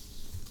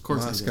 Of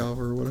course Moscow I did.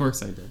 Or whatever. Of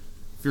course I did.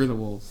 Fear the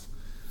Wolves.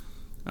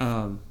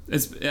 I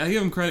give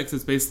them credit because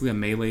it's basically a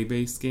melee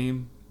based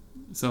game.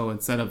 So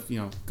instead of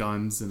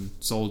guns and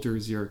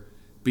soldiers, you're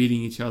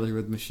beating each other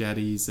with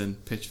machetes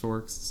and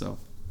pitchforks. So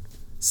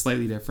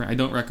slightly different. I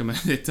don't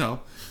recommend it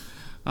though.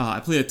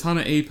 I played a ton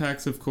of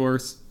Apex, of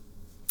course.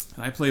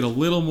 And I played a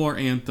little more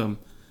Anthem.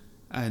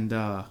 And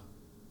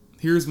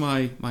here's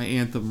my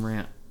Anthem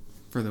rant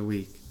for the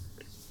week.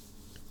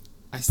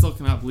 I still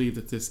cannot believe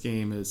that this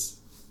game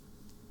is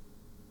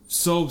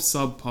so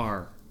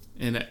subpar.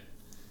 And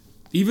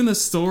even the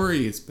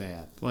story is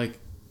bad. Like,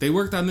 they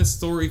worked on this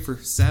story for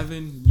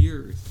 7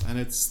 years. And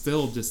it's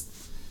still just...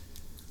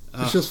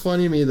 It's just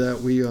funny to me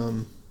that we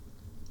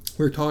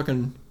were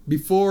talking...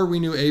 Before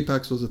we knew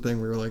Apex was a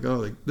thing, we were like,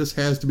 this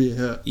has to be a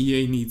hit.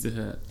 EA needs a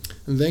hit.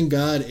 And thank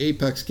God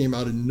Apex came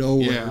out of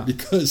nowhere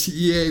because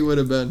EA would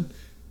have been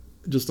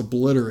just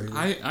obliterated.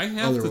 I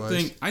have to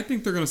think... I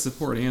think they're going to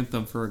support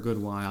Anthem for a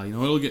good while.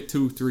 It'll get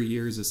 2-3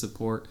 years of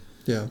support.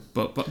 Yeah.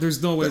 But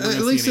there's no way we're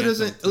going to see an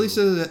Anthem. At least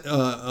it isn't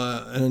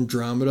an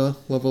Andromeda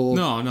level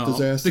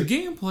disaster. The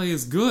gameplay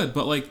is good,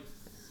 but like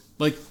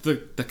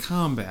the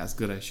combat's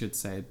good, I should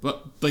say.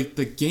 But like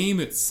the game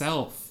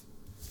itself...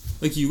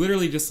 Like, you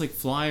literally just,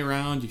 fly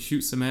around, you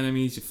shoot some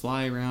enemies, you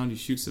fly around, you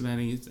shoot some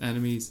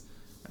enemies,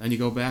 and you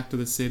go back to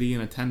the city in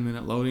a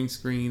 10-minute loading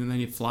screen, and then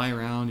you fly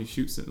around, you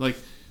shoot some...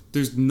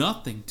 there's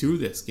nothing to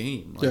this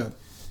game.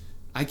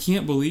 I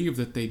can't believe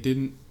that they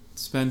didn't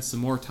spend some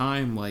more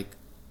time,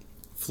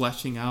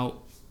 fleshing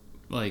out,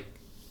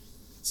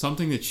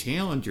 something to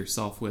challenge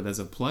yourself with as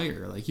a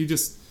player. You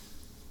just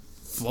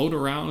float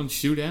around and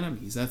shoot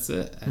enemies. That's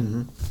it.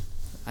 And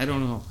I don't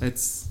know.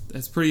 It's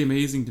pretty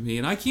amazing to me.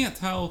 And I can't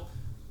tell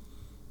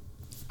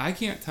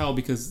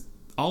because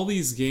all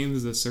these games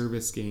as a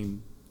service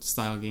game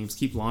style games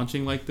keep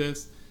launching like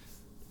this.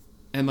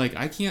 And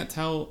I can't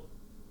tell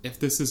if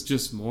this is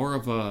just more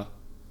of a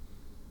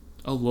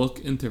look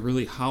into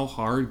really how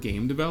hard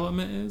game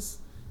development is.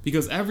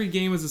 Because every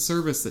game as a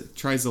service that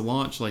tries to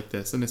launch like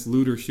this in this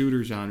looter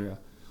shooter genre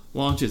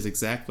launches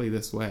exactly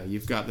this way.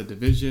 You've got The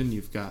Division,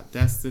 you've got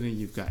Destiny,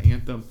 you've got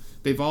Anthem.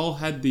 They've all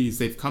had these,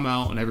 they've come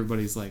out and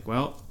everybody's like,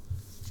 well,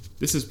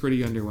 this is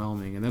pretty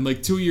underwhelming. And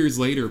then 2 years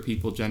later,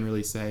 people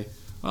generally say,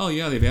 oh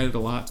yeah, they've added a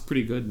lot, it's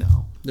pretty good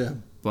now. Yeah.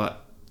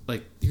 But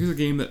here's a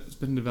game that's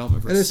been in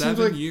development for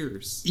 7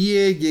 years.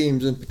 EA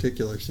games in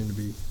particular seem to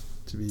be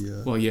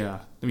well, yeah.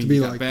 I mean,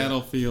 you got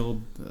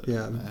Battlefield.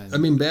 I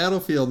mean,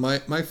 Battlefield,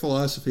 my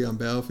philosophy on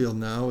Battlefield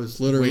now is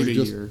literally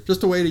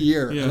just to wait a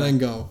year and then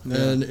go. Yeah.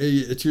 And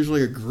it's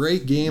usually a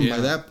great game by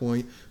that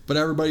point, but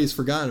everybody's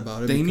forgotten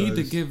about it. They need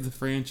to give the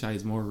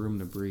franchise more room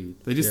to breathe.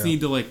 They just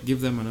need to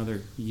give them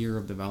another year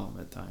of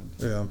development time.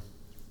 Yeah.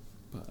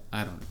 But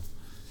I don't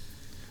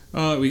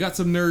know. We got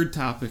some nerd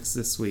topics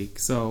this week.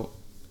 So,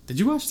 did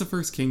you watch the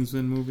first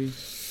Kingsman movie?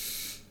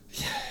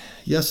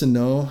 Yes and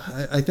no.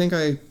 I think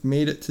I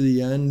made it to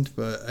the end,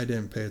 but I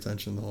didn't pay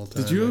attention the whole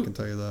time. Did you? I can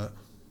tell you that.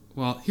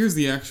 Well, here's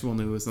the actual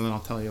news, and then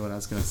I'll tell you what I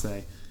was going to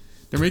say.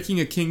 They're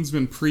making a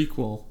Kingsman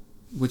prequel,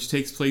 which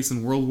takes place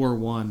in World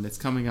War I. That's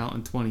coming out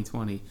in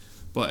 2020.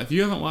 But if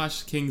you haven't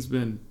watched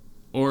Kingsman,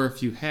 or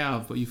if you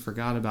have, but you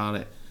forgot about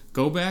it,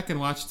 go back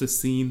and watch the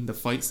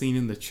fight scene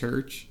in the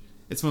church.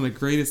 It's one of the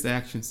greatest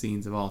action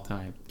scenes of all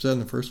time. Is that in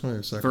the first one or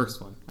the second?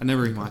 First one. I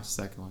never even watched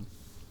the second one.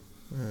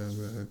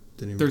 I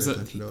didn't even pay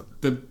attention to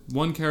it. The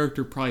one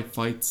character probably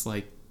fights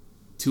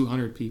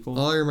 200 people.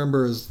 All I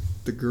remember is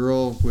the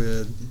girl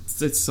with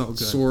it's so good.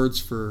 Swords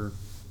for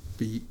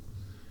feet,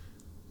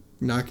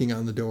 knocking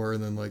on the door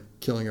and then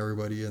killing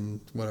everybody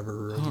in whatever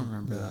room. I don't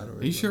remember that.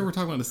 Are you sure we're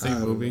talking about the same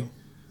movie?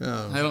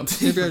 I don't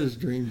think maybe I just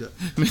dreamed it.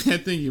 I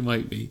think you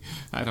might be.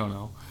 I don't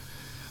know.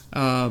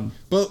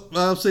 But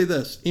I'll say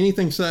this: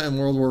 anything set in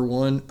World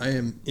War I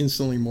am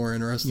instantly more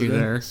interested in.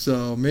 There.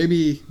 So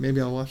maybe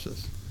I'll watch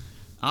this.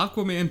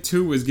 Aquaman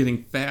 2 is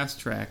getting fast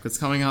tracked. It's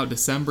coming out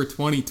December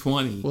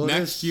 2020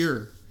 next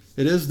year.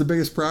 It is the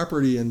biggest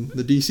property in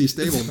the DC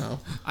stable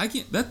now. I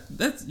can't.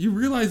 That's you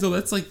realize though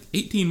that's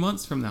 18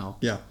 months from now.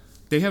 Yeah.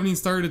 They haven't even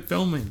started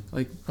filming.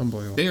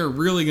 Unbelievable. They are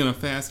really gonna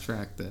fast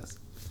track this.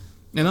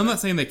 And I'm not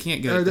saying they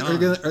can't get Are it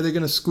done. are they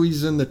gonna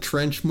squeeze in the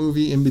Trench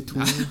movie in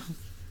between?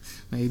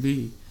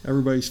 Maybe.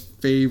 Everybody's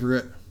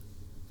favorite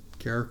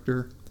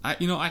character. I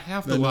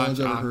have to That no watch one's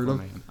ever heard of?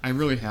 Aquaman. I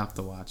really have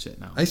to watch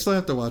it now. I still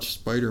have to watch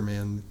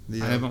Spider-Man. I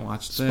haven't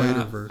watched that.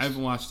 Spider-Verse. I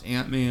haven't watched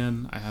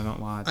Ant-Man. I haven't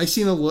watched. I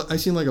seen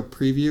like a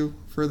preview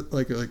for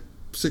like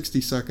 60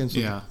 seconds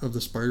Yeah. of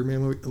the Spider-Man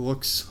movie. It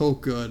looks so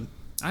good,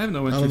 I have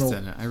no don't interest know.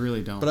 in it. I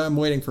really don't. but I'm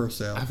waiting for a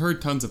sale. I've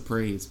heard tons of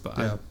praise, but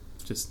Yeah. I'm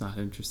just not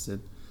interested.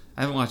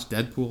 I haven't watched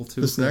Deadpool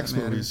 2. This for that next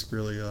matter. movie is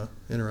really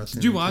interesting.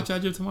 Did you watch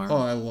Edge of Tomorrow? Oh,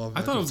 I love it.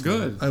 I thought it was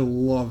good. I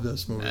love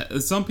this movie.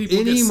 Some people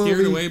Any get scared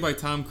movie- away by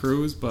Tom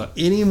Cruise, but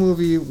Any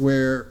movie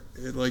where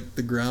like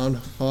the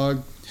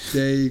Groundhog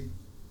Day,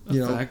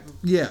 Effect.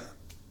 yeah.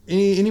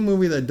 Any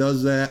movie that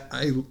does that,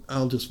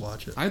 I'll just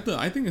watch it. I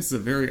think this is a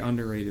very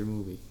underrated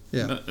movie.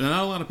 Yeah. Not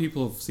a lot of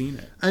people have seen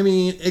it. I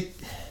mean,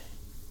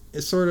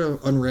 it sort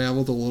of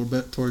unraveled a little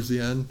bit towards the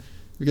end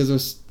because it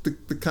was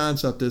the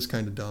concept is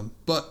kind of dumb,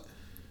 but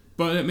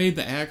But it made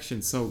the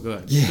action so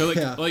good. Yeah. So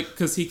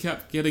because he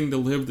kept getting to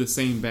live the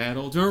same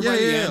battle. Do you remember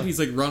by the end, he's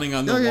like running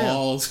on the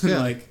walls and yeah.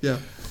 I liked it.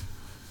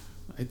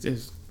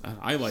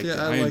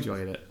 Yeah, I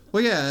enjoyed it.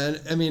 Well, yeah,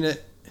 and I mean,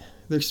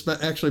 there's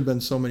actually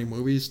been so many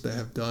movies that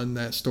have done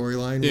that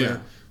storyline Yeah.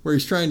 where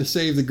he's trying to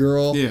save the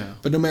girl, Yeah.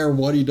 but no matter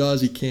what he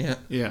does, he can't.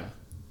 Yeah.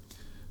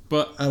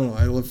 But I don't know.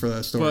 I live for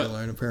that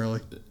storyline,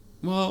 apparently.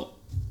 well,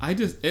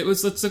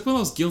 it's like one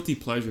of those guilty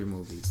pleasure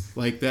movies,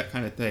 like that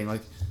kind of thing.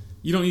 Like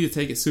you don't need to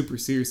take it super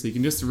seriously. You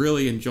can just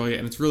really enjoy it,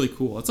 and it's really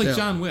cool. It's like Yeah.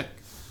 John Wick.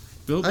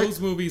 Those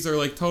movies are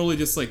like totally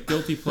just like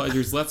guilty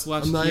pleasures. Let's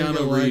watch I'm not even gonna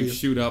Keanu lie to you. Reeves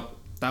shoot up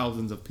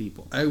thousands of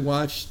people.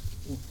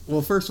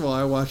 First of all,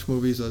 I watch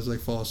movies as I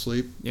fall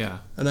asleep. Yeah.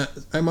 And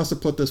I must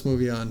have put this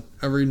movie on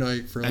every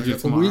night for like Edge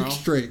of a week Tomorrow?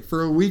 straight.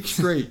 For a week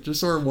straight, just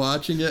sort of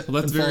watching it.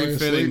 Well, that's and falling very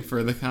fitting asleep.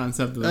 for the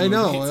concept of the I movie.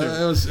 know.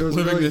 too. It was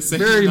Living really, the same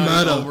very night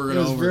meta. over and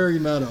It was over. very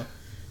meta.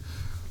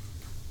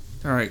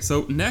 All right,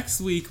 so next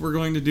week we're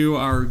going to do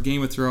our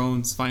Game of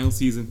Thrones final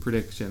season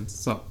predictions.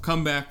 So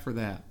come back for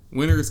that.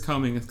 Winter is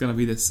coming. It's going to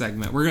be this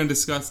segment. We're going to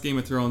discuss Game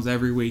of Thrones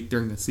every week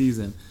during the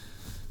season.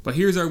 But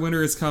here's our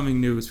Winter is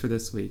Coming news for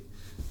this week.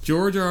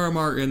 George R.R.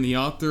 Martin, the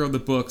author of the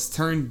books,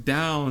 turned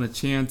down a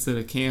chance at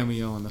a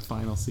cameo in the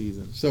final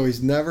season. So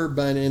he's never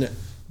been in it,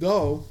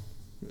 though.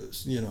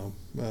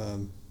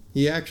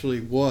 He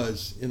actually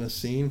was in a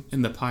scene.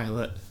 In the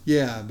pilot.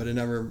 Yeah, but it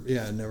never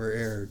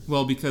aired.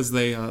 Well, because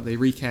they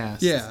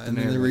recast. Yeah, and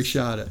then they Daenerys.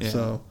 reshot it.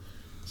 Yeah.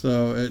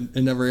 So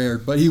it never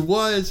aired. But he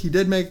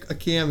did make a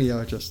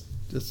cameo. It just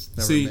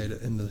never made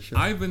it into the show.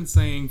 I've been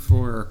saying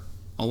for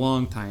a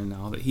long time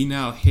now that he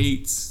now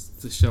hates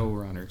the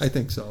showrunners. I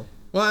think so.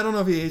 Well, I don't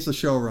know if he hates the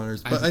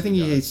showrunners, but I think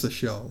he hates the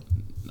show.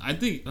 I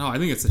think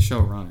it's the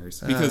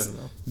showrunners because I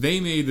don't know. they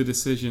made the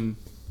decision.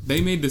 They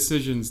made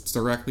decisions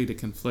directly to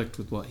conflict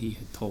with what he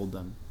had told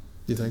them.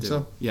 You think do.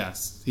 so?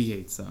 Yes, he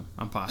hates them.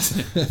 I'm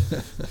positive.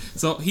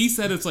 So he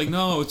said it's like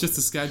no, it's just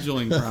a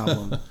scheduling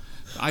problem.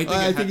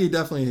 I think he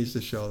definitely hates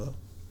the show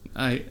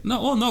though.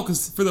 No,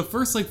 because for the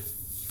first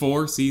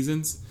 4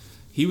 seasons,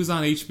 he was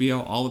on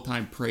HBO all the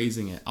time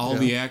praising it. All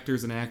the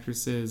actors and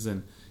actresses,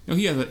 and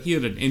he had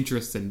an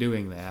interest in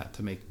doing that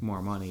to make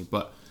more money.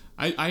 But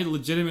I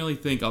legitimately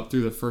think up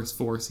through the first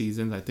 4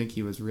 seasons, I think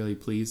he was really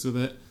pleased with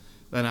it.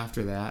 Then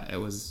after that, it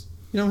was...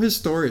 his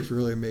story is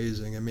really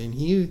amazing. I mean,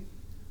 he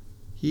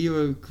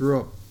grew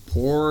up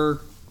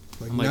poor,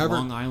 on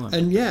Long Island.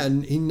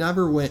 And he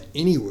never went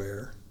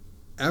anywhere,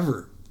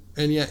 ever.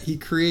 And yet he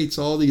creates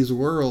all these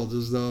worlds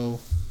as though,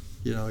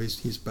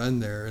 he's been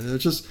there. And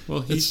it's just,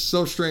 it's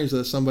so strange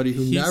that somebody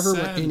who never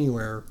went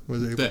anywhere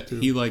was able that to.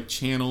 He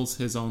channels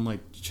his own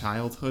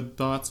childhood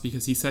thoughts,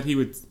 because he said he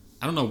would...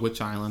 I don't know which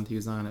island he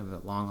was on,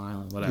 at Long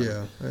Island, whatever.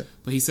 Yeah.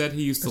 But he said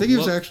he used to I think he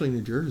was actually in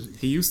New Jersey.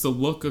 He used to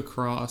look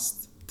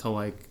across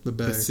to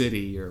the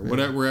city or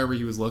whatever, wherever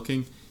he was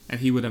looking, and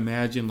he would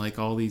imagine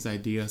all these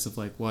ideas of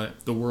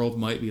what the world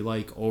might be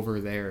like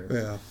over there.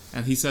 Yeah.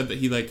 And he said that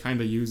he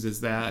kind of uses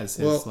that as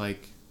his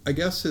I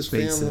guess his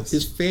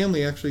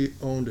family actually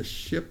owned a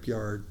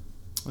shipyard.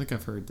 I think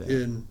I've heard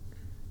that.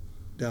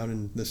 Down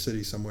in the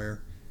city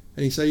somewhere.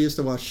 And he said he used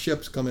to watch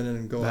ships come in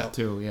and go out. That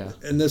too, yeah.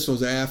 And this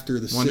was after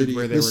the Wondered city.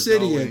 where they The were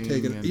city had going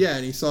taken, and-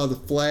 and he saw the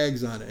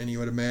flags on it, and he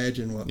would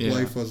imagine what Yeah.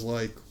 life was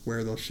like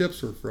where those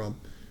ships were from,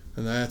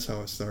 and that's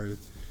how it started.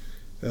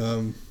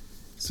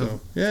 So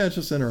it's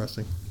just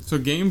interesting. So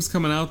games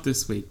coming out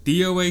this week.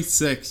 DOA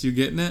 6, you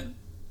getting it?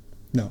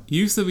 No,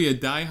 You used to be a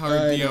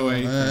diehard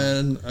DOA fan.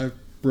 and I've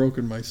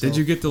broken myself. Did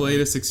you get the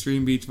latest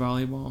Extreme Beach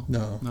Volleyball?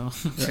 No. No?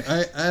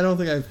 Okay. I don't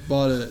think I've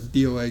bought a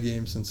DOA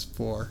game since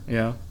 4.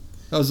 Yeah.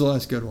 That was the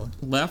last good one.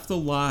 Left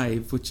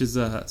Alive, which is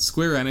a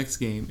Square Enix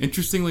game.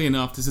 Interestingly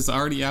enough, this is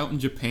already out in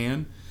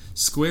Japan.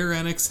 Square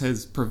Enix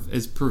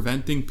is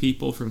preventing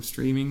people from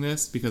streaming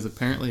this because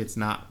apparently it's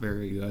not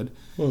very good.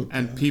 Oh,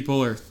 And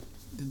God.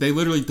 they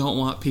literally don't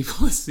want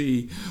people to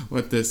see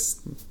what this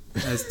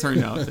has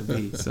turned out to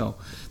be. So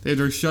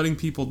they're shutting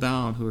people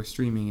down who are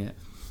streaming it.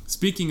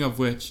 Speaking of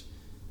which,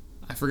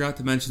 I forgot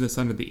to mention this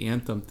under the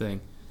Anthem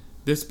thing.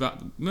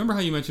 remember how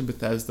you mentioned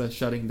Bethesda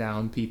shutting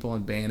down people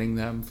and banning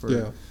them for...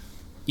 Yeah.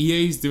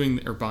 EA's doing,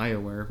 or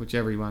BioWare,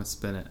 whichever you want to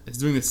spin it, is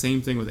doing the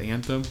same thing with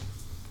Anthem.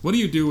 What do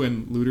you do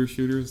in looter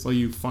shooters? Well,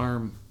 you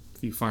farm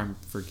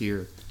for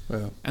gear.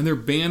 Yeah. And they're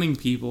banning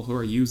people who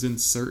are using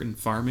certain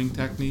farming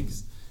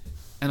techniques.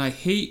 And I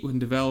hate when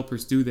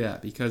developers do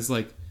that because,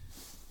 like,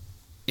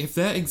 if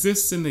that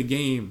exists in the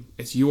game,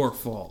 it's your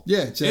fault.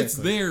 Yeah, exactly. It's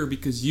there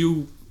because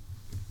you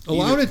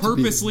allowed it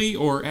purposely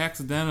or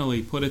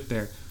accidentally put it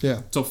there.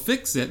 Yeah. So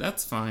fix it,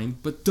 that's fine,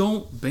 but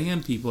don't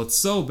ban people. It's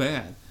so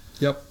bad.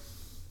 Yep.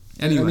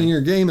 Anyway. I mean,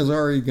 your game is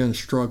already going to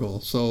struggle,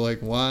 so, like,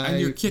 why and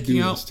you're kicking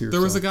do out... this to There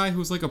was a yourself? guy who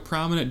was, like, a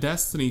prominent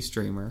Destiny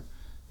streamer.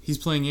 He's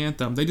playing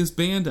Anthem. They just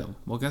banned him.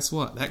 Well, guess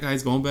what? That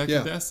guy's going back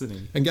to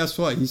Destiny. And guess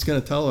what? He's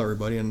going to tell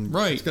everybody, and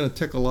it's going to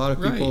tick a lot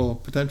of people,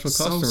 potential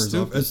So customers off.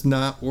 stupid. It's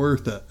not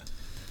worth it.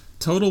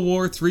 Total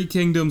War 3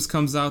 Kingdoms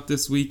comes out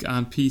this week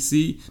on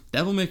PC.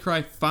 Devil May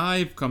Cry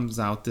 5 comes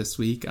out this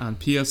week on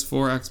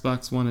PS4,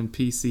 Xbox One, and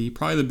PC.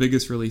 Probably the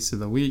biggest release of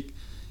the week.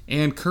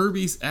 And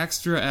Kirby's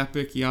Extra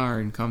Epic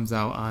Yarn comes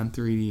out on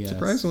 3DS.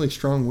 Surprisingly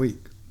strong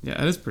week.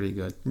 Yeah, it is pretty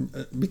good.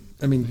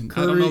 I mean,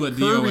 Kirby, I don't know that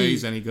DOA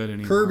is any good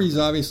anymore. Kirby's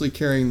obviously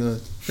carrying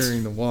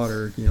the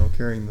water,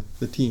 carrying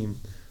the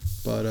team.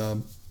 But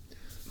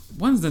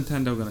when's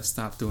Nintendo going to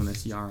stop doing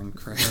this yarn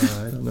crap?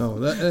 I don't know.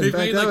 They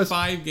made like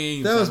 5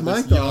 games. That was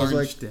my thought.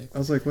 I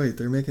was like, wait,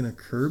 they're making a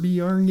Kirby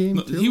yarn game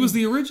too? He was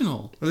the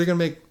original. Are they going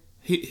to make...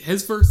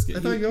 His first game. I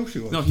thought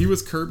Yoshi was. No, he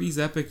was Kirby's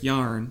Epic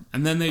Yarn,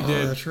 and then they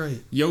did that's right.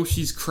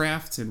 Yoshi's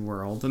Crafted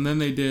World, and then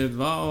they did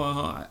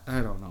I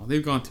don't know.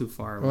 They've gone too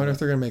far. I wonder if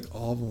they're gonna make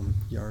all of them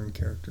yarn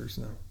characters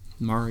now.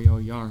 Mario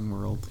Yarn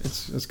World.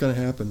 It's gonna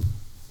happen.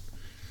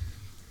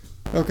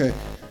 Okay,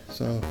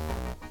 so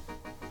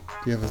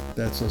do you have a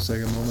That's So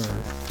Sega moment?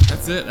 Or?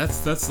 That's it.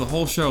 That's the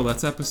whole show.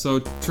 That's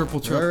episode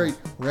triple. All right,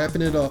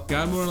 wrapping it up.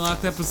 God More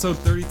Locked episode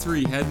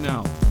 33. Head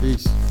now.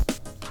 Peace.